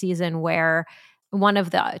recent season where one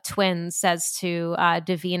of the twins says to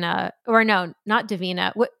Davina, or no, not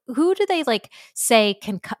Davina. Who do they like say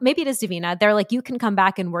maybe it is Davina. They're like, you can come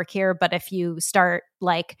back and work here, but if you start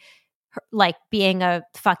like being a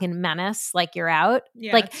fucking menace, like you're out.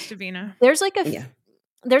 Yeah, like Davina. There's like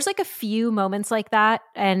there's like a few moments like that,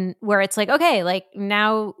 and where it's like, okay, like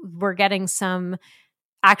now we're getting some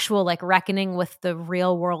actual like reckoning with the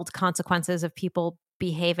real world consequences of people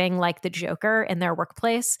behaving like the Joker in their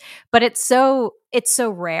workplace. But it's so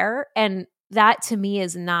rare, and that to me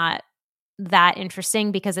is not that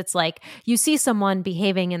interesting, because it's like you see someone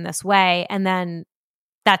behaving in this way and then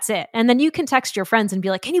that's it. And then you can text your friends and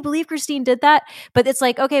be like, can you believe Christine did that? But it's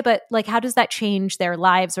like, okay, but like, how does that change their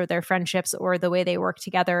lives or their friendships or the way they work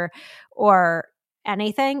together or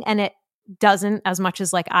anything? And it doesn't, as much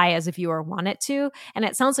as like I, as a viewer, want it to. And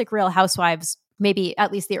it sounds like Real Housewives, maybe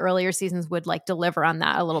at least the earlier seasons, would like deliver on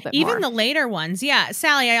that a little bit more. Even the later ones. Yeah.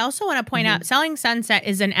 Sally, I also want to point out Selling Sunset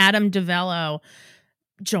is an Adam DiVello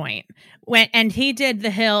joint, and he did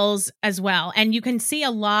The Hills as well, and you can see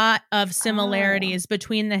a lot of similarities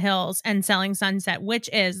between The Hills and Selling Sunset, which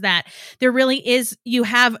is that there really is, you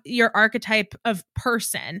have your archetype of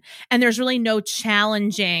person and there's really no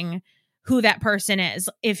challenging who that person is.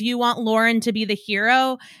 If you want Lauren to be the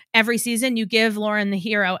hero every season, you give Lauren the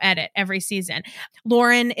hero edit every season.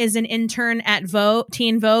 Lauren is an intern at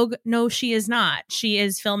Teen Vogue. No, she is not. She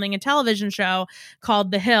is filming a television show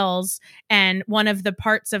called The Hills, and one of the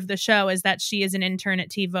parts of the show is that she is an intern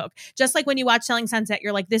at Teen Vogue. Just like when you watch Selling Sunset,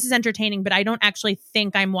 you're like, this is entertaining, but I don't actually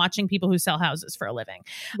think I'm watching people who sell houses for a living.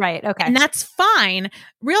 Right. Okay. And that's fine.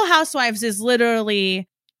 Real Housewives is literally,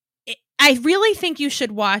 I really think you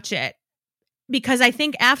should watch it, because I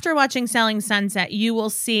think after watching Selling Sunset, you will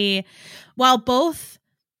see, while both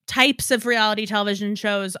types of reality television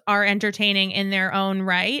shows are entertaining in their own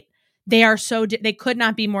right, they are they could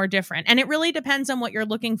not be more different. And it really depends on what you're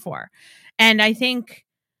looking for. And I think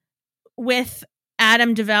with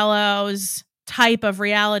Adam DiVello's type of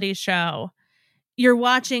reality show, you're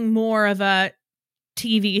watching more of a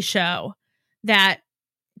TV show that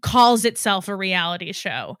calls itself a reality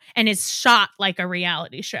show and is shot like a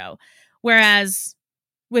reality show. Whereas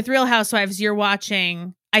with Real Housewives, you're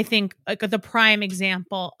watching, I think, like the prime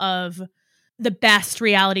example of the best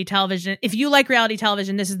reality television. If you like reality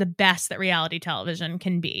television, this is the best that reality television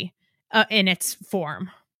can be in its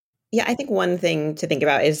form. Yeah, I think one thing to think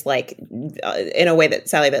about is like, in a way that,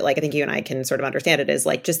 Sally, that like I think you and I can sort of understand it, is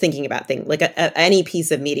like just thinking about things like any piece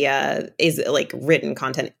of media is like written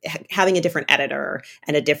content, having a different editor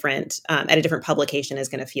and a different publication is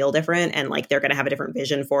going to feel different, and like they're going to have a different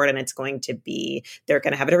vision for it, and it's going to be, they're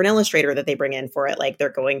going to have a different illustrator that they bring in for it, like they're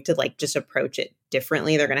going to like just approach it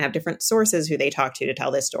differently. They're going to have different sources who they talk to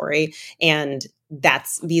tell this story, and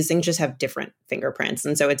these things just have different fingerprints.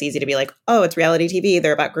 And so it's easy to be like, oh, it's reality TV.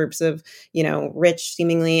 They're about groups of, you know, rich,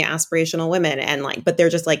 seemingly aspirational women. And like, but they're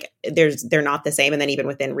just like, they're not the same. And then even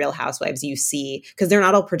within Real Housewives, you see, because they're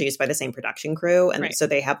not all produced by the same production crew. And so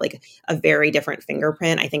they have like a very different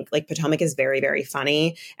fingerprint. I think like Potomac is very, very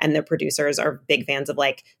funny. And the producers are big fans of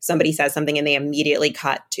like, somebody says something and they immediately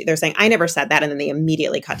cut to, they're saying, I never said that. And then they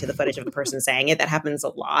immediately cut to the footage of the person saying it. That happens a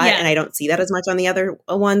lot. Yeah. And I don't see that as much on the other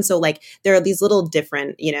one. So like, there are these little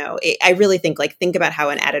different, you know, I really think about how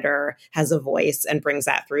an editor has a voice and brings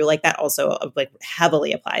that through. Like that also like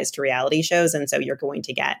heavily applies to reality shows. And so you're going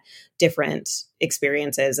to get different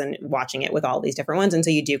experiences and watching it with all these different ones. And so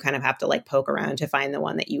you do kind of have to like poke around to find the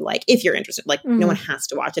one that you like, if you're interested. Like no one has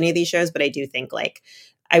to watch any of these shows, but I do think like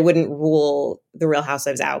I wouldn't rule the Real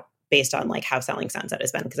Housewives out based on like how Selling Sunset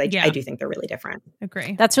has been, because I do think they're really different.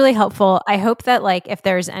 Agree. That's really helpful. I hope that like if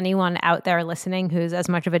there's anyone out there listening who's as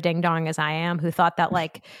much of a ding dong as I am, who thought that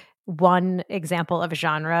like one example of a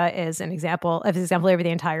genre is an example over the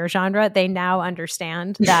entire genre. They now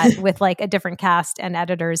understand that with like a different cast and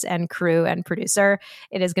editors and crew and producer,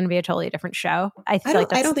 it is going to be a totally different show. I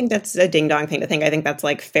don't think that's a ding dong thing to think. I think that's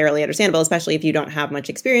like fairly understandable, especially if you don't have much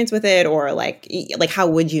experience with it, or like how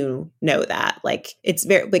would you know that? Like it's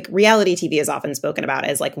very like reality TV is often spoken about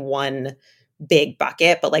as like one big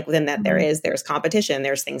bucket, but like within that there's competition,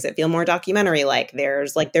 there's things that feel more documentary, like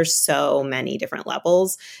there's so many different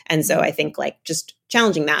levels. And so I think like just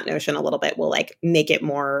challenging that notion a little bit will like make it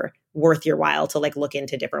more worth your while to like look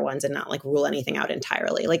into different ones and not like rule anything out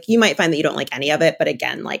entirely. Like you might find that you don't like any of it, but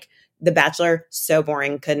again, like The Bachelor, so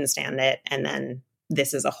boring, couldn't stand it, and then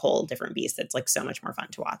this is a whole different beast that's like so much more fun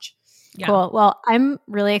to watch. Yeah. Cool. Well, I'm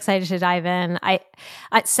really excited to dive in. I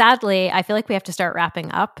sadly, I feel like we have to start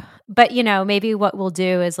wrapping up, but you know, maybe what we'll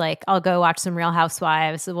do is like, I'll go watch some Real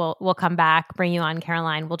Housewives. We'll come back, bring you on,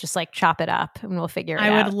 Caroline. We'll just like chop it up and we'll figure it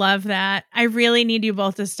out. I would love that. I really need you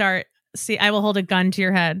both to start. I will hold a gun to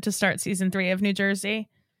your head to start season 3 of New Jersey.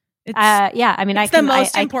 Yeah. I mean, it's the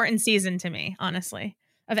most important season to me, honestly.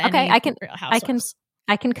 Of any Real Housewives.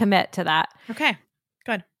 I can commit to that. Okay,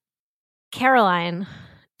 good. Caroline.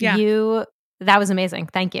 Yeah. That was amazing.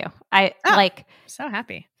 Thank you. So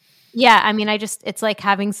happy. Yeah. I mean, it's like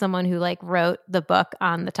having someone who like wrote the book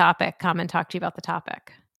on the topic come and talk to you about the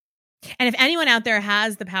topic. And if anyone out there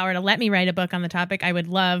has the power to let me write a book on the topic, I would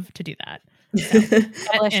love to do that. So,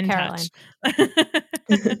 Caroline.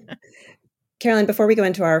 Caroline, before we go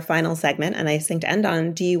into our final segment, a nice thing to end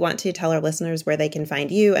on, do you want to tell our listeners where they can find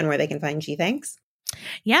you and where they can find G Thanks?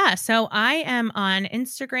 Yeah, so I am on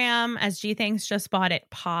Instagram as G Thanks Just Bought It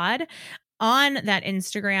Pod. On that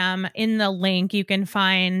Instagram, in the link, you can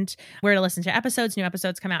find where to listen to episodes. New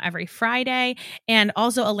episodes come out every Friday, and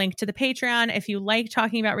also a link to the Patreon. If you like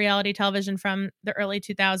talking about reality television from the early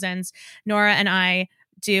 2000s, Nora and I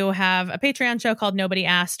do have a Patreon show called Nobody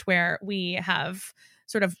Asked, where we have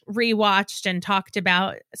sort of rewatched and talked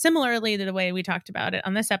about, similarly to the way we talked about it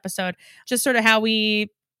on this episode, just sort of how we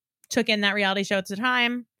took in that reality show at the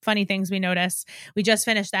time, funny things we notice. We just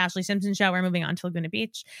finished the Ashley Simpson show. We're moving on to Laguna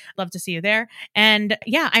Beach. Love to see you there. And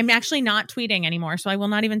yeah, I'm actually not tweeting anymore, so I will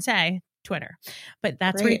not even say Twitter. But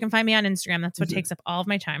that's where you can find me on Instagram. That's what takes up all of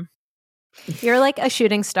my time. You're like a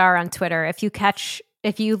shooting star on Twitter. If you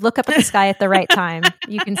look up at the sky at the right time,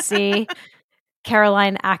 you can see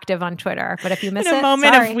Caroline active on Twitter. But if you miss in a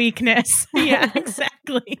moment sorry. Of weakness. Yeah,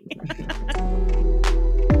 exactly.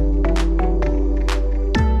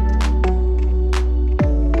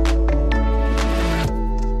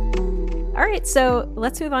 All right, so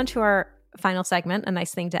let's move on to our final segment, a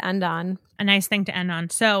nice thing to end on.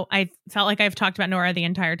 So I felt like I've talked about Nora the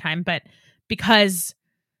entire time, but because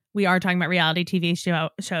we are talking about reality TV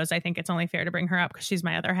shows, I think it's only fair to bring her up because she's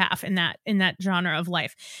my other half in that genre of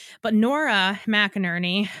life. But Nora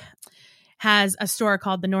McInerney has a store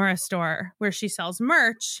called the Nora Store where she sells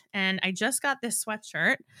merch. And I just got this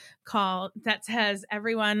sweatshirt that says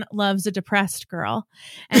 "Everyone Loves a Depressed Girl."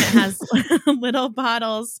 And it has little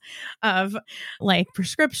bottles of like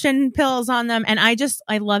prescription pills on them. And I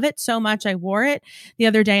love it so much. I wore it the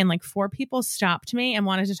other day and like 4 people stopped me and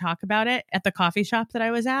wanted to talk about it at the coffee shop that I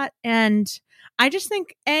was at. And I just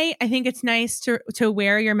think, I think it's nice to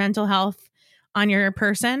wear your mental health on your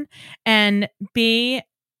person, and B,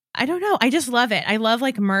 I don't know. I just love it. I love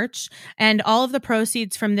like merch, and all of the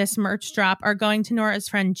proceeds from this merch drop are going to Nora's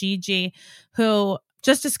friend Gigi, who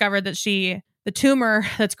just discovered that the tumor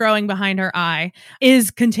that's growing behind her eye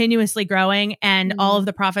is continuously growing, and all of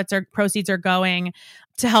the proceeds are going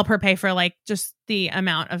to help her pay for like just the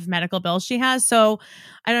amount of medical bills she has. So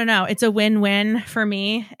I don't know. It's a win-win for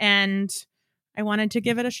me, and I wanted to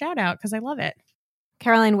give it a shout out because I love it.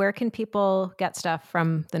 Caroline, where can people get stuff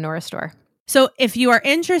from the Nora Store? So if you are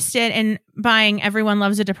interested in buying Everyone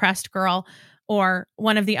Loves a Depressed Girl or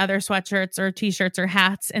one of the other sweatshirts or t-shirts or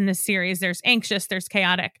hats in this series, there's Anxious, there's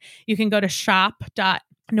Chaotic. You can go to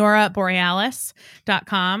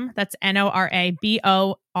shop.noraborealis.com. That's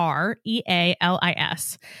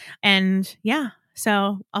NORABOREALIS. And yeah,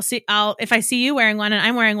 so if I see you wearing one and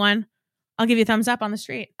I'm wearing one, I'll give you a thumbs up on the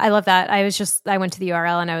street. I love that. I went to the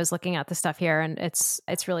URL and I was looking at the stuff here, and it's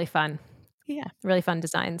really fun. Yeah. Really fun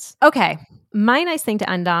designs. Okay. My nice thing to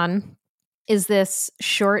end on is this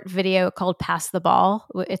short video called Pass the Ball.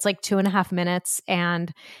 It's like 2.5 minutes,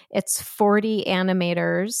 and it's 40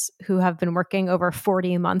 animators who have been working over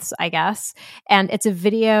 40 months, I guess. And it's a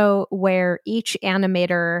video where each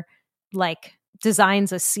animator like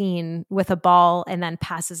designs a scene with a ball and then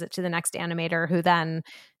passes it to the next animator, who then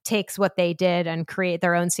takes what they did and create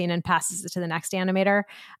their own scene and passes it to the next animator.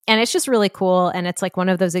 And it's just really cool. And it's like one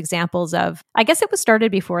of those examples of, I guess it was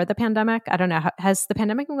started before the pandemic. I don't know. Has the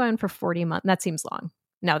pandemic been going for 40 months? That seems long.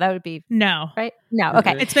 No, that would be no, right? No.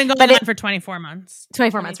 Okay. It's been going on for 24 months.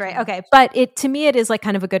 24 months, right? Okay. But to me, it is like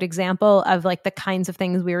kind of a good example of like the kinds of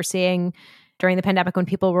things we were seeing during the pandemic when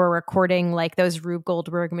people were recording like those Rube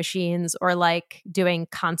Goldberg machines or like doing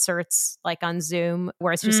concerts like on Zoom,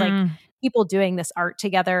 where it's just like people doing this art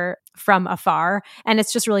together from afar. And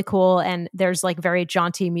it's just really cool. And there's like very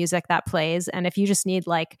jaunty music that plays. And if you just need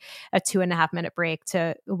like a 2.5 minute break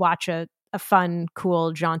to watch a fun,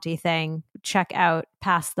 cool, jaunty thing, check out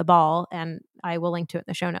Pass the Ball. And I will link to it in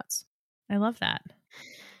the show notes. I love that.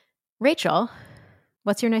 Rachel,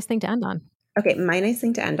 what's your nice thing to end on? Okay, my nice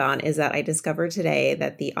thing to end on is that I discovered today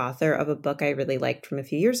that the author of a book I really liked from a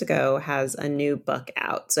few years ago has a new book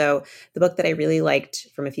out. So the book that I really liked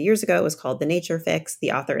from a few years ago was called The Nature Fix.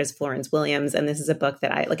 The author is Florence Williams. And this is a book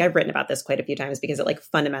that I've written about this quite a few times because it like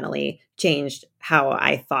fundamentally changed how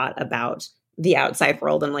I thought about the outside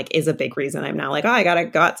world and like is a big reason I'm now like, oh, I got to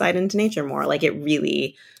go outside into nature more. Like it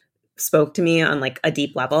really spoke to me on like a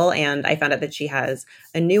deep level. And I found out that she has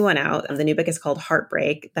a new one out. The new book is called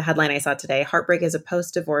Heartbreak. The headline I saw today, Heartbreak is a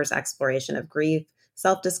post-divorce exploration of grief,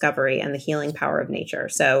 self-discovery, and the healing power of nature.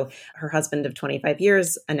 So her husband of 25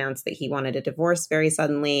 years announced that he wanted a divorce very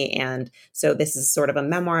suddenly. And so this is sort of a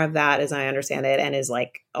memoir of that, as I understand it, and is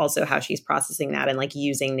like also how she's processing that and like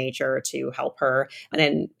using nature to help her.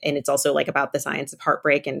 And it's also like about the science of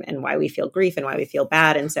heartbreak and why we feel grief and why we feel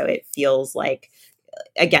bad. And so it feels like,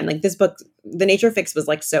 again, like this book, The Nature Fix, was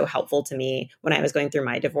like so helpful to me when I was going through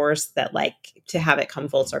my divorce that like to have it come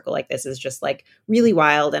full circle like this is just like really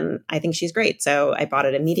wild. And I think she's great. So I bought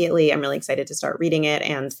it immediately. I'm really excited to start reading it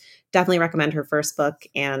and definitely recommend her first book.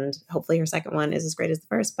 And hopefully her second one is as great as the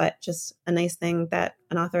first, but just a nice thing that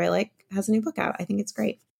an author I like has a new book out. I think it's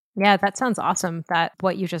great. Yeah, that sounds awesome. That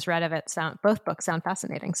what you just read of it both books sound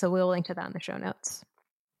fascinating. So we'll link to that in the show notes.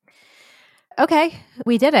 Okay,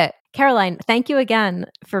 we did it. Caroline, thank you again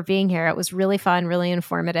for being here. It was really fun, really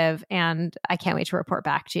informative, and I can't wait to report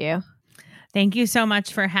back to you. Thank you so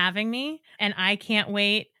much for having me. And I can't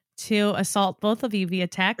wait to assault both of you via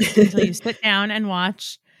text until you sit down and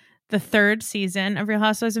watch the 3rd season of Real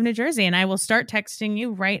Housewives of New Jersey. And I will start texting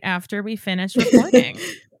you right after we finish recording.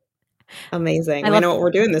 Amazing. I know what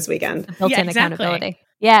we're doing this weekend. Built-in accountability.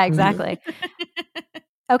 Yeah, exactly.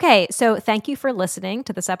 Okay, so thank you for listening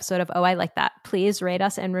to this episode of Oh, I Like That. Please rate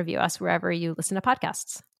us and review us wherever you listen to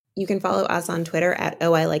podcasts. You can follow us on Twitter at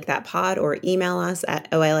Oh, I Like That Pod or email us at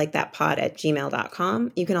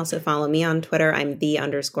ohilikeThatPod@gmail.com. You can also follow me on Twitter. I'm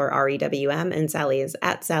 _REWM and Sally is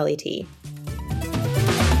at Sally T.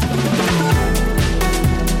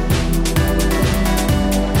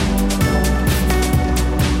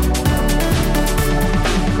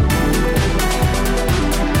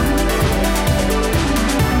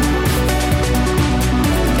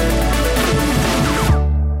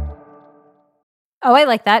 Oh, I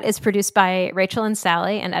Like That is produced by Rachel and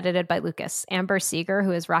Sally and edited by Lucas. Amber Seeger,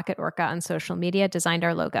 who is Rocket Orca on social media, designed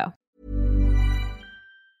our logo.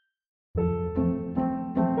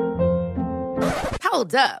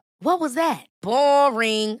 Hold up. What was that?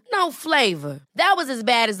 Boring. No flavor. That was as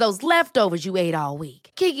bad as those leftovers you ate all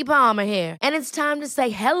week. Keke Palmer here. And it's time to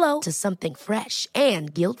say hello to something fresh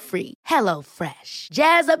and guilt-free. Hello Fresh.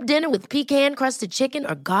 Jazz up dinner with pecan-crusted chicken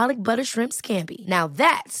or garlic butter shrimp scampi. Now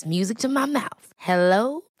that's music to my mouth.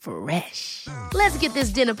 Hello Fresh. Let's get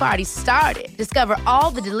this dinner party started. Discover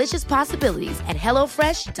all the delicious possibilities at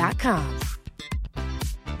HelloFresh.com.